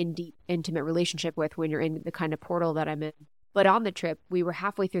not in deep, intimate relationship with when you're in the kind of portal that I'm in. But on the trip, we were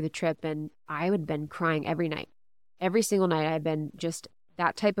halfway through the trip and I had been crying every night. Every single night I had been just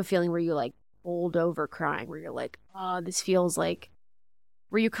that type of feeling where you like bowled over crying, where you're like, oh, this feels like,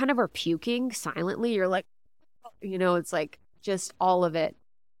 where you kind of are puking silently. You're like, you know, it's like just all of it.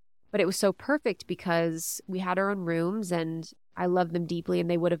 But it was so perfect because we had our own rooms and I loved them deeply and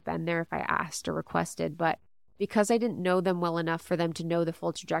they would have been there if I asked or requested. But because I didn't know them well enough for them to know the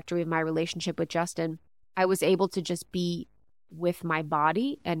full trajectory of my relationship with Justin, I was able to just be with my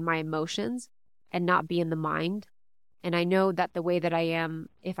body and my emotions and not be in the mind. And I know that the way that I am,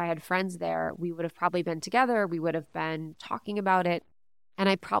 if I had friends there, we would have probably been together. We would have been talking about it. And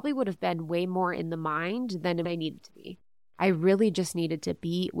I probably would have been way more in the mind than I needed to be. I really just needed to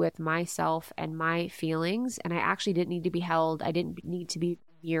be with myself and my feelings. And I actually didn't need to be held. I didn't need to be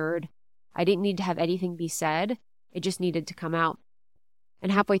mirrored. I didn't need to have anything be said. It just needed to come out.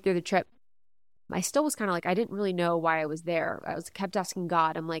 And halfway through the trip, I still was kind of like, I didn't really know why I was there. I was kept asking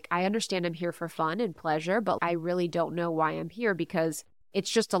God. I'm like, I understand I'm here for fun and pleasure, but I really don't know why I'm here because it's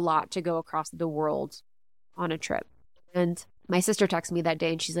just a lot to go across the world on a trip. And my sister texted me that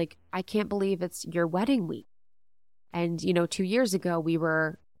day and she's like, I can't believe it's your wedding week. And, 2 years ago, we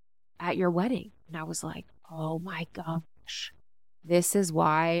were at your wedding. And I was like, oh my gosh, this is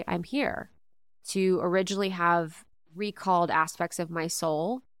why I'm here. To originally have recalled aspects of my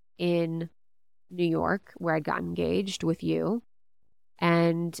soul in New York, where I'd gotten engaged with you,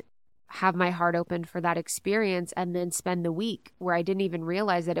 and have my heart open for that experience, and then spend the week where I didn't even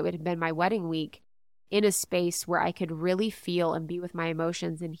realize that it would have been my wedding week in a space where I could really feel and be with my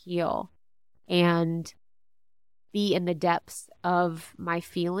emotions and heal and be in the depths of my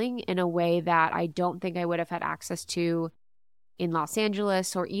feeling in a way that I don't think I would have had access to in Los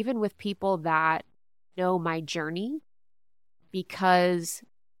Angeles or even with people that know my journey, because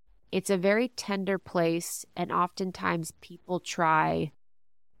it's a very tender place, and oftentimes people try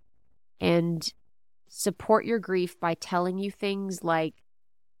and support your grief by telling you things like,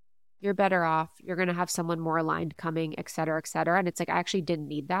 you're better off, you're going to have someone more aligned coming, et cetera, et cetera. And it's like, I actually didn't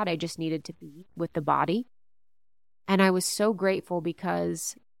need that. I just needed to be with the body. And I was so grateful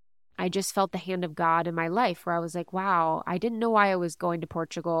because I just felt the hand of God in my life where I was like, wow, I didn't know why I was going to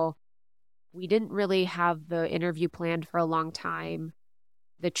Portugal. We didn't really have the interview planned for a long time.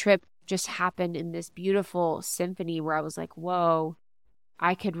 The trip just happened in this beautiful symphony where I was like, whoa,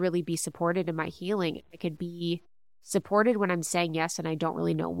 I could really be supported in my healing. I could be supported when I'm saying yes and I don't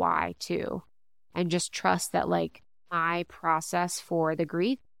really know why too. And just trust that like my process for the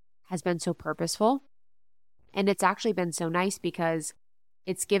grief has been so purposeful. And it's actually been so nice because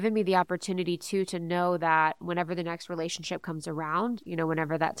it's given me the opportunity too to know that whenever the next relationship comes around,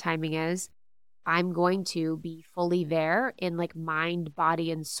 whenever that timing is, I'm going to be fully there in like mind,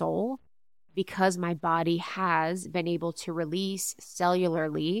 body, and soul, because my body has been able to release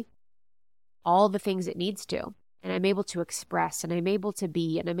cellularly all the things it needs to. And I'm able to express, and I'm able to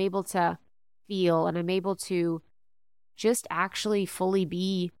be, and I'm able to feel, and I'm able to just actually fully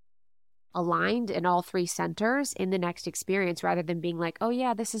be aligned in all three centers in the next experience, rather than being like, oh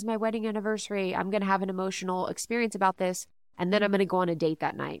yeah, this is my wedding anniversary. I'm going to have an emotional experience about this. And then I'm going to go on a date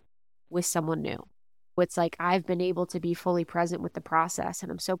that night with someone new. It's like I've been able to be fully present with the process.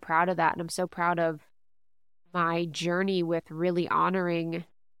 And I'm so proud of that. And I'm so proud of my journey with really honoring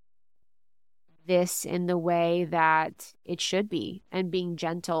this in the way that it should be, and being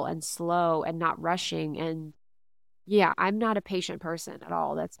gentle and slow and not rushing. And yeah, I'm not a patient person at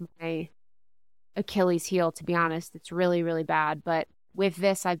all. That's my Achilles heel, to be honest. It's really, really bad. But with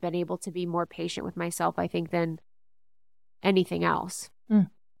this, I've been able to be more patient with myself, I think, than anything else.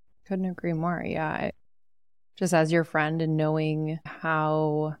 Couldn't agree more. Yeah. Just as your friend and knowing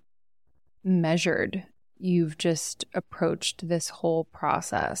how measured you've just approached this whole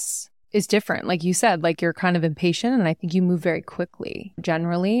process is different. Like you said, like you're kind of impatient, and I think you move very quickly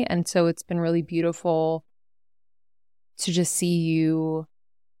generally. And so it's been really beautiful to just see you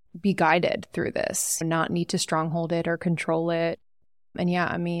be guided through this, not need to stronghold it or control it. And yeah,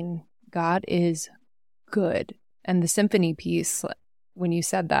 I mean, God is good. And the symphony piece, when you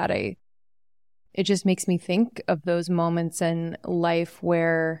said that, it just makes me think of those moments in life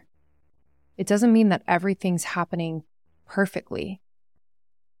where it doesn't mean that everything's happening perfectly.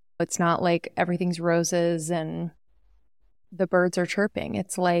 It's not like everything's roses and the birds are chirping.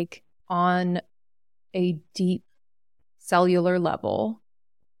 It's like on a deep cellular level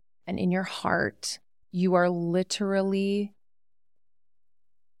and in your heart, you are literally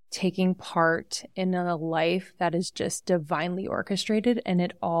taking part in a life that is just divinely orchestrated, and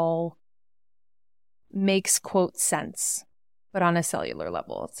it all makes, quote, sense, but on a cellular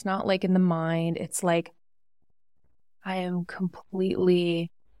level. It's not like in the mind. It's like I am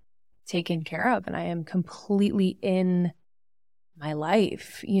completely taken care of, and I am completely in my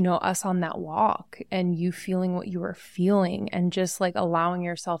life, us on that walk and you feeling what you were feeling and just like allowing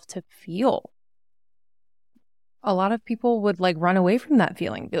yourself to feel a lot of people would like run away from that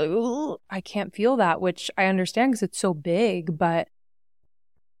feeling, be like, "Ugh, I can't feel that," which I understand because it's so big. But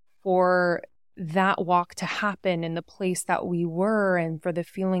for that walk to happen in the place that we were and for the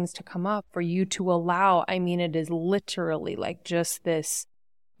feelings to come up, for you to allow, I mean, it is literally like just this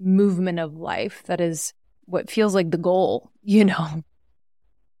movement of life that is what feels like the goal,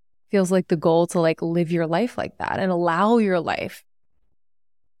 feels like the goal to like live your life like that and allow your life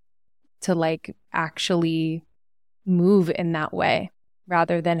to like actually move in that way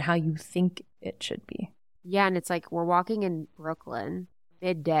rather than how you think it should be. Yeah. And it's like we're walking in Brooklyn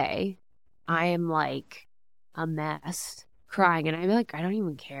midday. I am like a mess, crying. And I'm like, I don't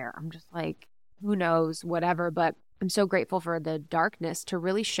even care. I'm just like, who knows, whatever. But I'm so grateful for the darkness to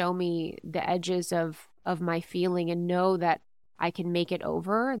really show me the edges of my feeling and know that I can make it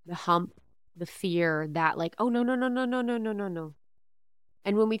over the hump, the fear that like, oh, no, no, no, no, no, no, no, no, no.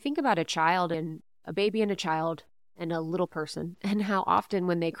 And when we think about a child and a baby and a child and a little person and how often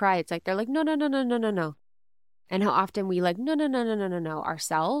when they cry, it's like, they're like, no, no, no, no, no, no, no. And how often we like, no, no, no, no, no, no, no,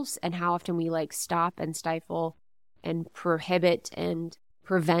 ourselves. And how often we like stop and stifle and prohibit and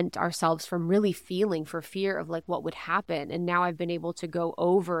prevent ourselves from really feeling for fear of like what would happen. And now I've been able to go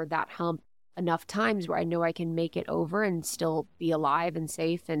over that hump enough times where I know I can make it over and still be alive and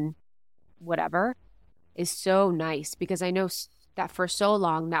safe and whatever is so nice because I know that for so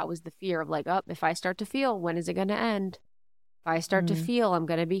long, that was the fear of like, oh, if I start to feel, when is it going to end? If I start to feel, I'm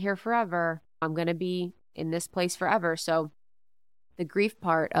going to be here forever. I'm going to be in this place forever. So the grief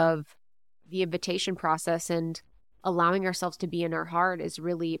part of the invitation process and allowing ourselves to be in our heart is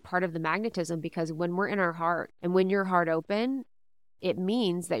really part of the magnetism, because when we're in our heart and when your heart open, it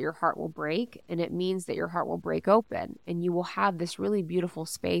means that your heart will break, and it means that your heart will break open, and you will have this really beautiful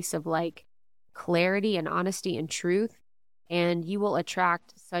space of like clarity and honesty and truth, and you will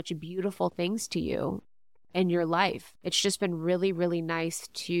attract such beautiful things to you in your life. It's just been really, really nice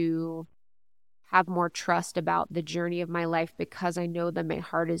to have more trust about the journey of my life because I know that my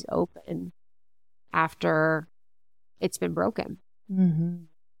heart is open after it's been broken.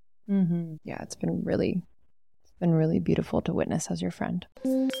 Yeah, it's been really beautiful to witness as your friend.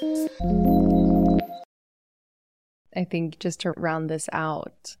 I think just to round this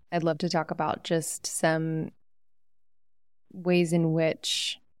out, I'd love to talk about just some ways in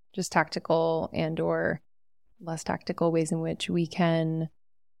which, just tactical and or less tactical ways in which we can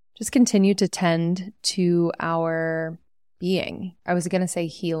just continue to tend to our being. I was going to say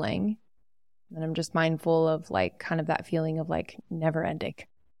healing, and I'm just mindful of like kind of that feeling of like never ending,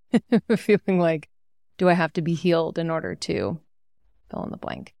 feeling like, do I have to be healed in order to fill in the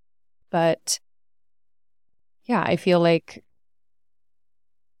blank? But yeah, I feel like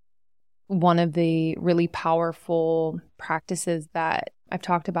one of the really powerful practices that I've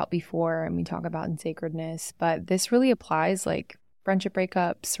talked about before and we talk about in Sacredness, but this really applies like friendship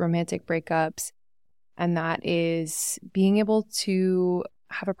breakups, romantic breakups, and that is being able to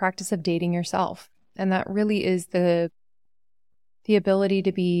have a practice of dating yourself. And that really is the ability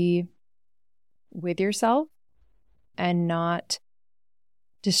to be with yourself and not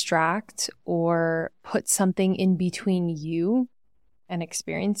distract or put something in between you and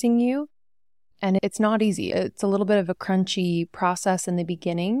experiencing you. And it's not easy. It's a little bit of a crunchy process in the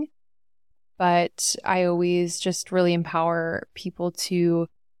beginning, but I always just really empower people to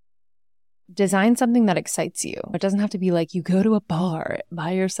design something that excites you. It doesn't have to be like you go to a bar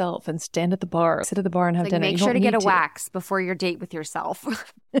by yourself and stand at the bar, sit at the bar and have dinner. Make sure to get a wax before your date with yourself.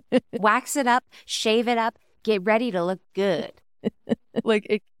 Wax it up, shave it up, get ready to look good.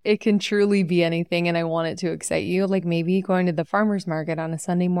 Like it can truly be anything, and I want it to excite you. Like maybe going to the farmer's market on a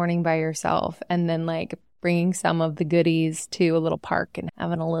Sunday morning by yourself and then like bringing some of the goodies to a little park and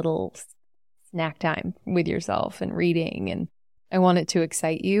having a little snack time with yourself and reading. And I want it to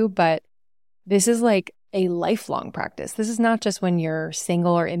excite you, but this is like a lifelong practice. This is not just when you're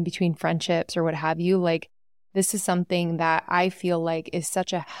single or in between friendships or what have you. Like this is something that I feel like is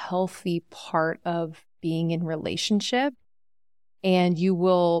such a healthy part of being in relationship. And you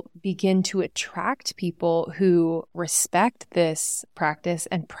will begin to attract people who respect this practice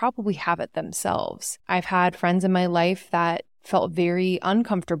and probably have it themselves. I've had friends in my life that felt very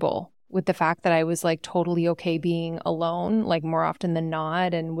uncomfortable with the fact that I was like totally okay being alone, like more often than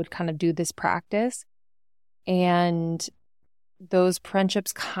not, and would kind of do this practice. And those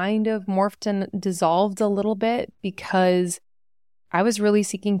friendships kind of morphed and dissolved a little bit because I was really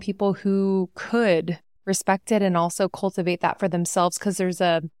seeking people who could respect it and also cultivate that for themselves, because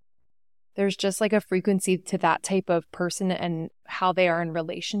there's just like a frequency to that type of person and how they are in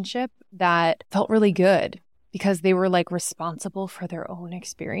relationship that felt really good because they were like responsible for their own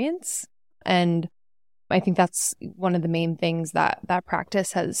experience. And I think that's one of the main things that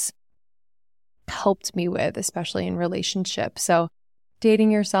practice has helped me with, especially in relationships. So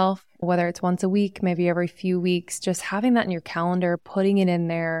dating yourself, whether it's once a week, maybe every few weeks, just having that in your calendar, putting it in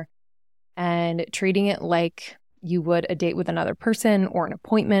there and treating it like you would a date with another person or an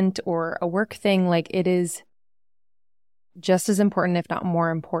appointment or a work thing. Like it is just as important, if not more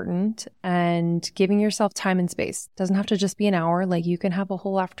important, and giving yourself time and space. Doesn't have to just be an hour. Like you can have a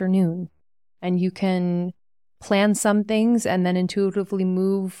whole afternoon and you can plan some things and then intuitively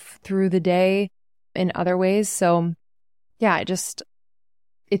move through the day in other ways. So yeah,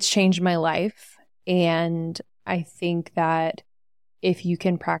 it's changed my life. And I think that if you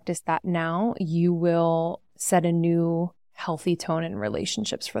can practice that now, you will set a new healthy tone in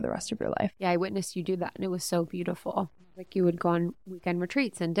relationships for the rest of your life. Yeah, I witnessed you do that and it was so beautiful. Like you would go on weekend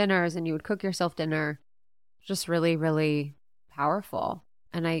retreats and dinners and you would cook yourself dinner. Just really, really powerful.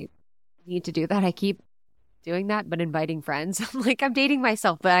 And I need to do that. I keep doing that, but inviting friends. I'm like, I'm dating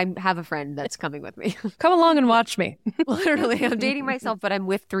myself, but I have a friend that's coming with me. Come along and watch me. Literally, I'm dating myself, but I'm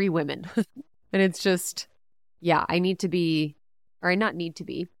with 3 women. And it's just, yeah, I need to be, or I not need to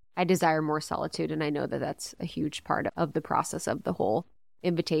be. I desire more solitude. And I know that that's a huge part of the process of the whole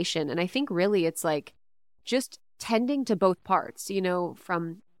invitation. And I think really it's like just tending to both parts, you know,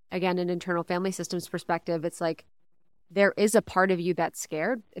 from, again, an internal family systems perspective, it's like, there is a part of you that's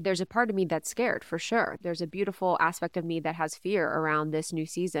scared. There's a part of me that's scared for sure. There's a beautiful aspect of me that has fear around this new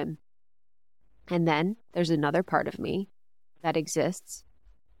season. And then there's another part of me that exists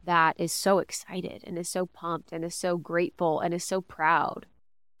that is so excited and is so pumped and is so grateful and is so proud.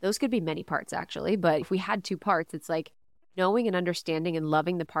 Those could be many parts actually, but if we had 2 parts, it's like knowing and understanding and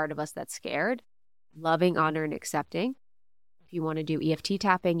loving the part of us that's scared, loving, honor, and accepting. If you want to do EFT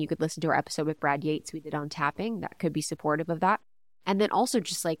tapping, you could listen to our episode with Brad Yates we did on tapping. That could be supportive of that. And then also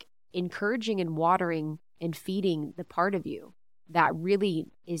just like encouraging and watering and feeding the part of you that really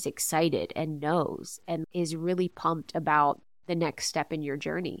is excited and knows and is really pumped about the next step in your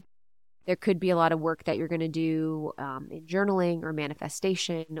journey. There could be a lot of work that you're going to do in journaling or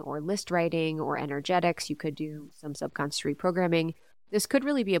manifestation or list writing or energetics. You could do some subconscious reprogramming. This could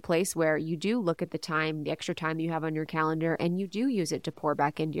really be a place where you do look at the time, the extra time you have on your calendar, and you do use it to pour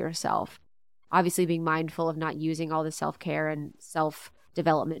back into yourself. Obviously, being mindful of not using all the self-care and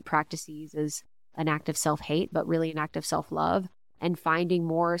self-development practices as an act of self-hate, but really an act of self-love, and finding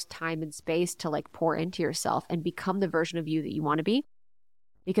more time and space to like pour into yourself and become the version of you that you want to be.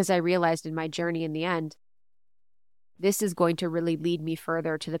 Because I realized in my journey in the end, this is going to really lead me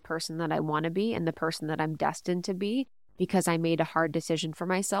further to the person that I want to be and the person that I'm destined to be, because I made a hard decision for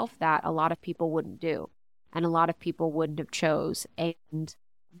myself that a lot of people wouldn't do and a lot of people wouldn't have chose. And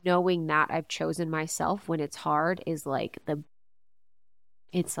knowing that I've chosen myself when it's hard is like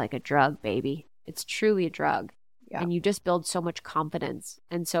it's like a drug, baby. It's truly a drug. Yeah. And you just build so much confidence.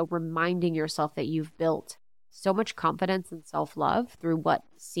 And so reminding yourself that you've built so much confidence and self-love through what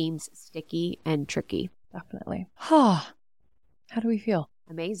seems sticky and tricky. Definitely. How do we feel?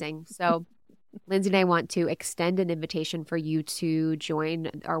 Amazing. So Lindsay and I want to extend an invitation for you to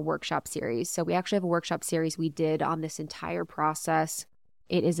join our workshop series. So we actually have a workshop series we did on this entire process.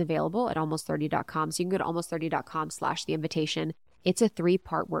 It is available at almost30.com. So you can go to almost30.com/the invitation. It's a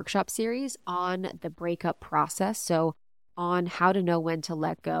 3-part workshop series on the breakup process. So on how to know when to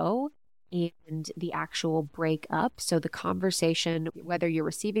let go and the actual breakup. So the conversation, whether you're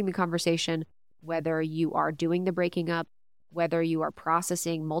receiving the conversation, whether you are doing the breaking up, whether you are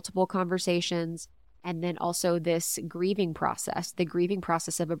processing multiple conversations, and then also this grieving process, the grieving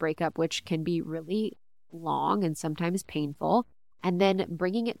process of a breakup, which can be really long and sometimes painful, and then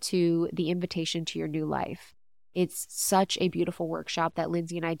bringing it to the invitation to your new life. It's such a beautiful workshop that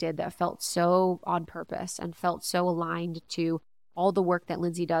Lindsay and I did that felt so on purpose and felt so aligned to all the work that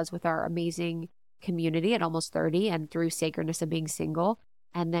Lindsay does with our amazing community at Almost 30 and through Sacredness of Being Single.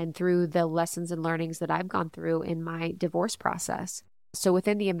 And then through the lessons and learnings that I've gone through in my divorce process. So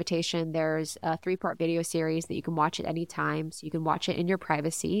within the invitation, there's a 3-part video series that you can watch at any time. So you can watch it in your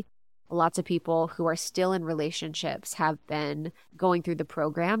privacy. Lots of people who are still in relationships have been going through the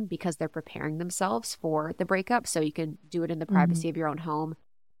program because they're preparing themselves for the breakup. So you can do it in the privacy of your own home.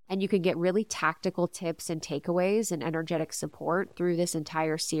 And you can get really tactical tips and takeaways and energetic support through this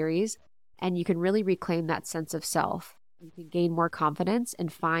entire series. And you can really reclaim that sense of self. You can gain more confidence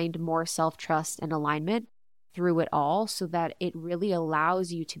and find more self-trust and alignment through it all so that it really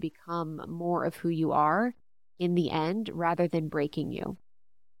allows you to become more of who you are in the end rather than breaking you.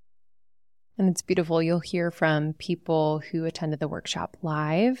 And it's beautiful. You'll hear from people who attended the workshop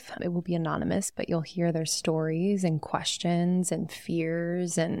live. It will be anonymous, but you'll hear their stories and questions and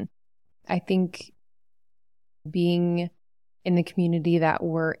fears. And I think being in the community that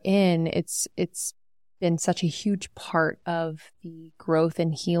we're in, it's been such a huge part of the growth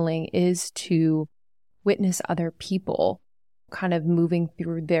and healing is to witness other people kind of moving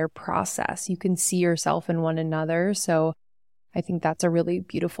through their process. You can see yourself in one another. So I think that's a really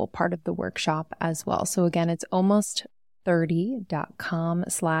beautiful part of the workshop as well. So again, it's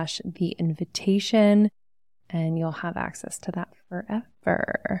almost30.com/theinvitation, and you'll have access to that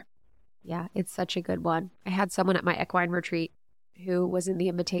forever. Yeah, it's such a good one. I had someone at my equine retreat who was in the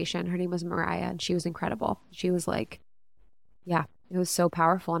invitation. Her name was Mariah, and she was incredible. She was like, yeah, it was so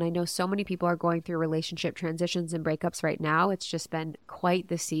powerful. And I know so many people are going through relationship transitions and breakups right now. It's just been quite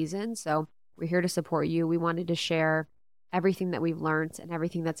the season. So we're here to support you. We wanted to share everything that we've learned and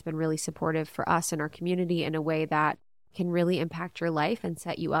everything that's been really supportive for us and our community in a way that can really impact your life and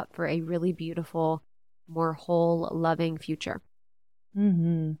set you up for a really beautiful, more whole, loving future.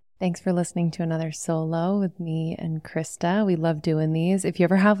 Mm-hmm. Thanks for listening to another solo with me and Krista. We love doing these. If you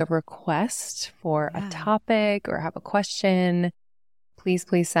ever have a request for a topic or have a question, please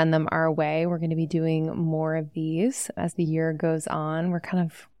send them our way. We're going to be doing more of these as the year goes on. We're kind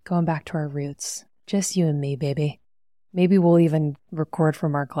of going back to our roots. Just you and me, baby. Maybe we'll even record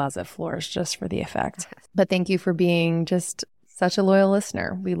from our closet floors just for the effect. But thank you for being just such a loyal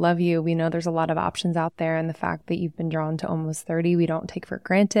listener. We love you. We know there's a lot of options out there, and the fact that you've been drawn to Almost 30, we don't take for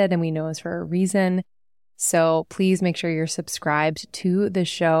granted, and we know is for a reason. So please make sure you're subscribed to the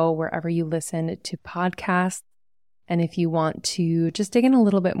show wherever you listen to podcasts. And if you want to just dig in a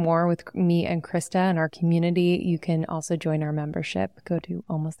little bit more with me and Krista and our community, you can also join our membership. Go to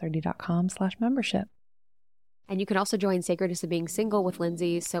almost30.com/membership. And you can also join Sacredness of Being Single with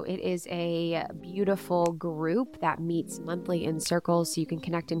Lindsay. So it is a beautiful group that meets monthly in circles. So you can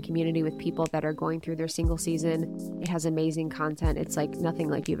connect in community with people that are going through their single season. It has amazing content. It's like nothing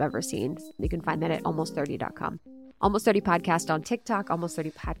like you've ever seen. You can find that at almost30.com. Almost 30 Podcast on TikTok, Almost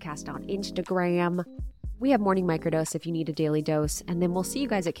 30 Podcast on Instagram. We have Morning Microdose if you need a daily dose, and then we'll see you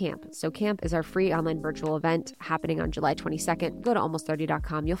guys at camp. So camp is our free online virtual event happening on July 22nd. Go to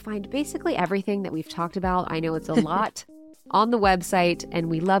almost30.com. You'll find basically everything that we've talked about. I know it's a lot on the website, and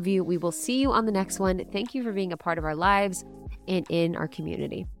we love you. We will see you on the next one. Thank you for being a part of our lives and in our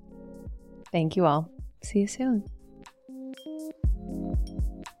community. Thank you all. See you soon.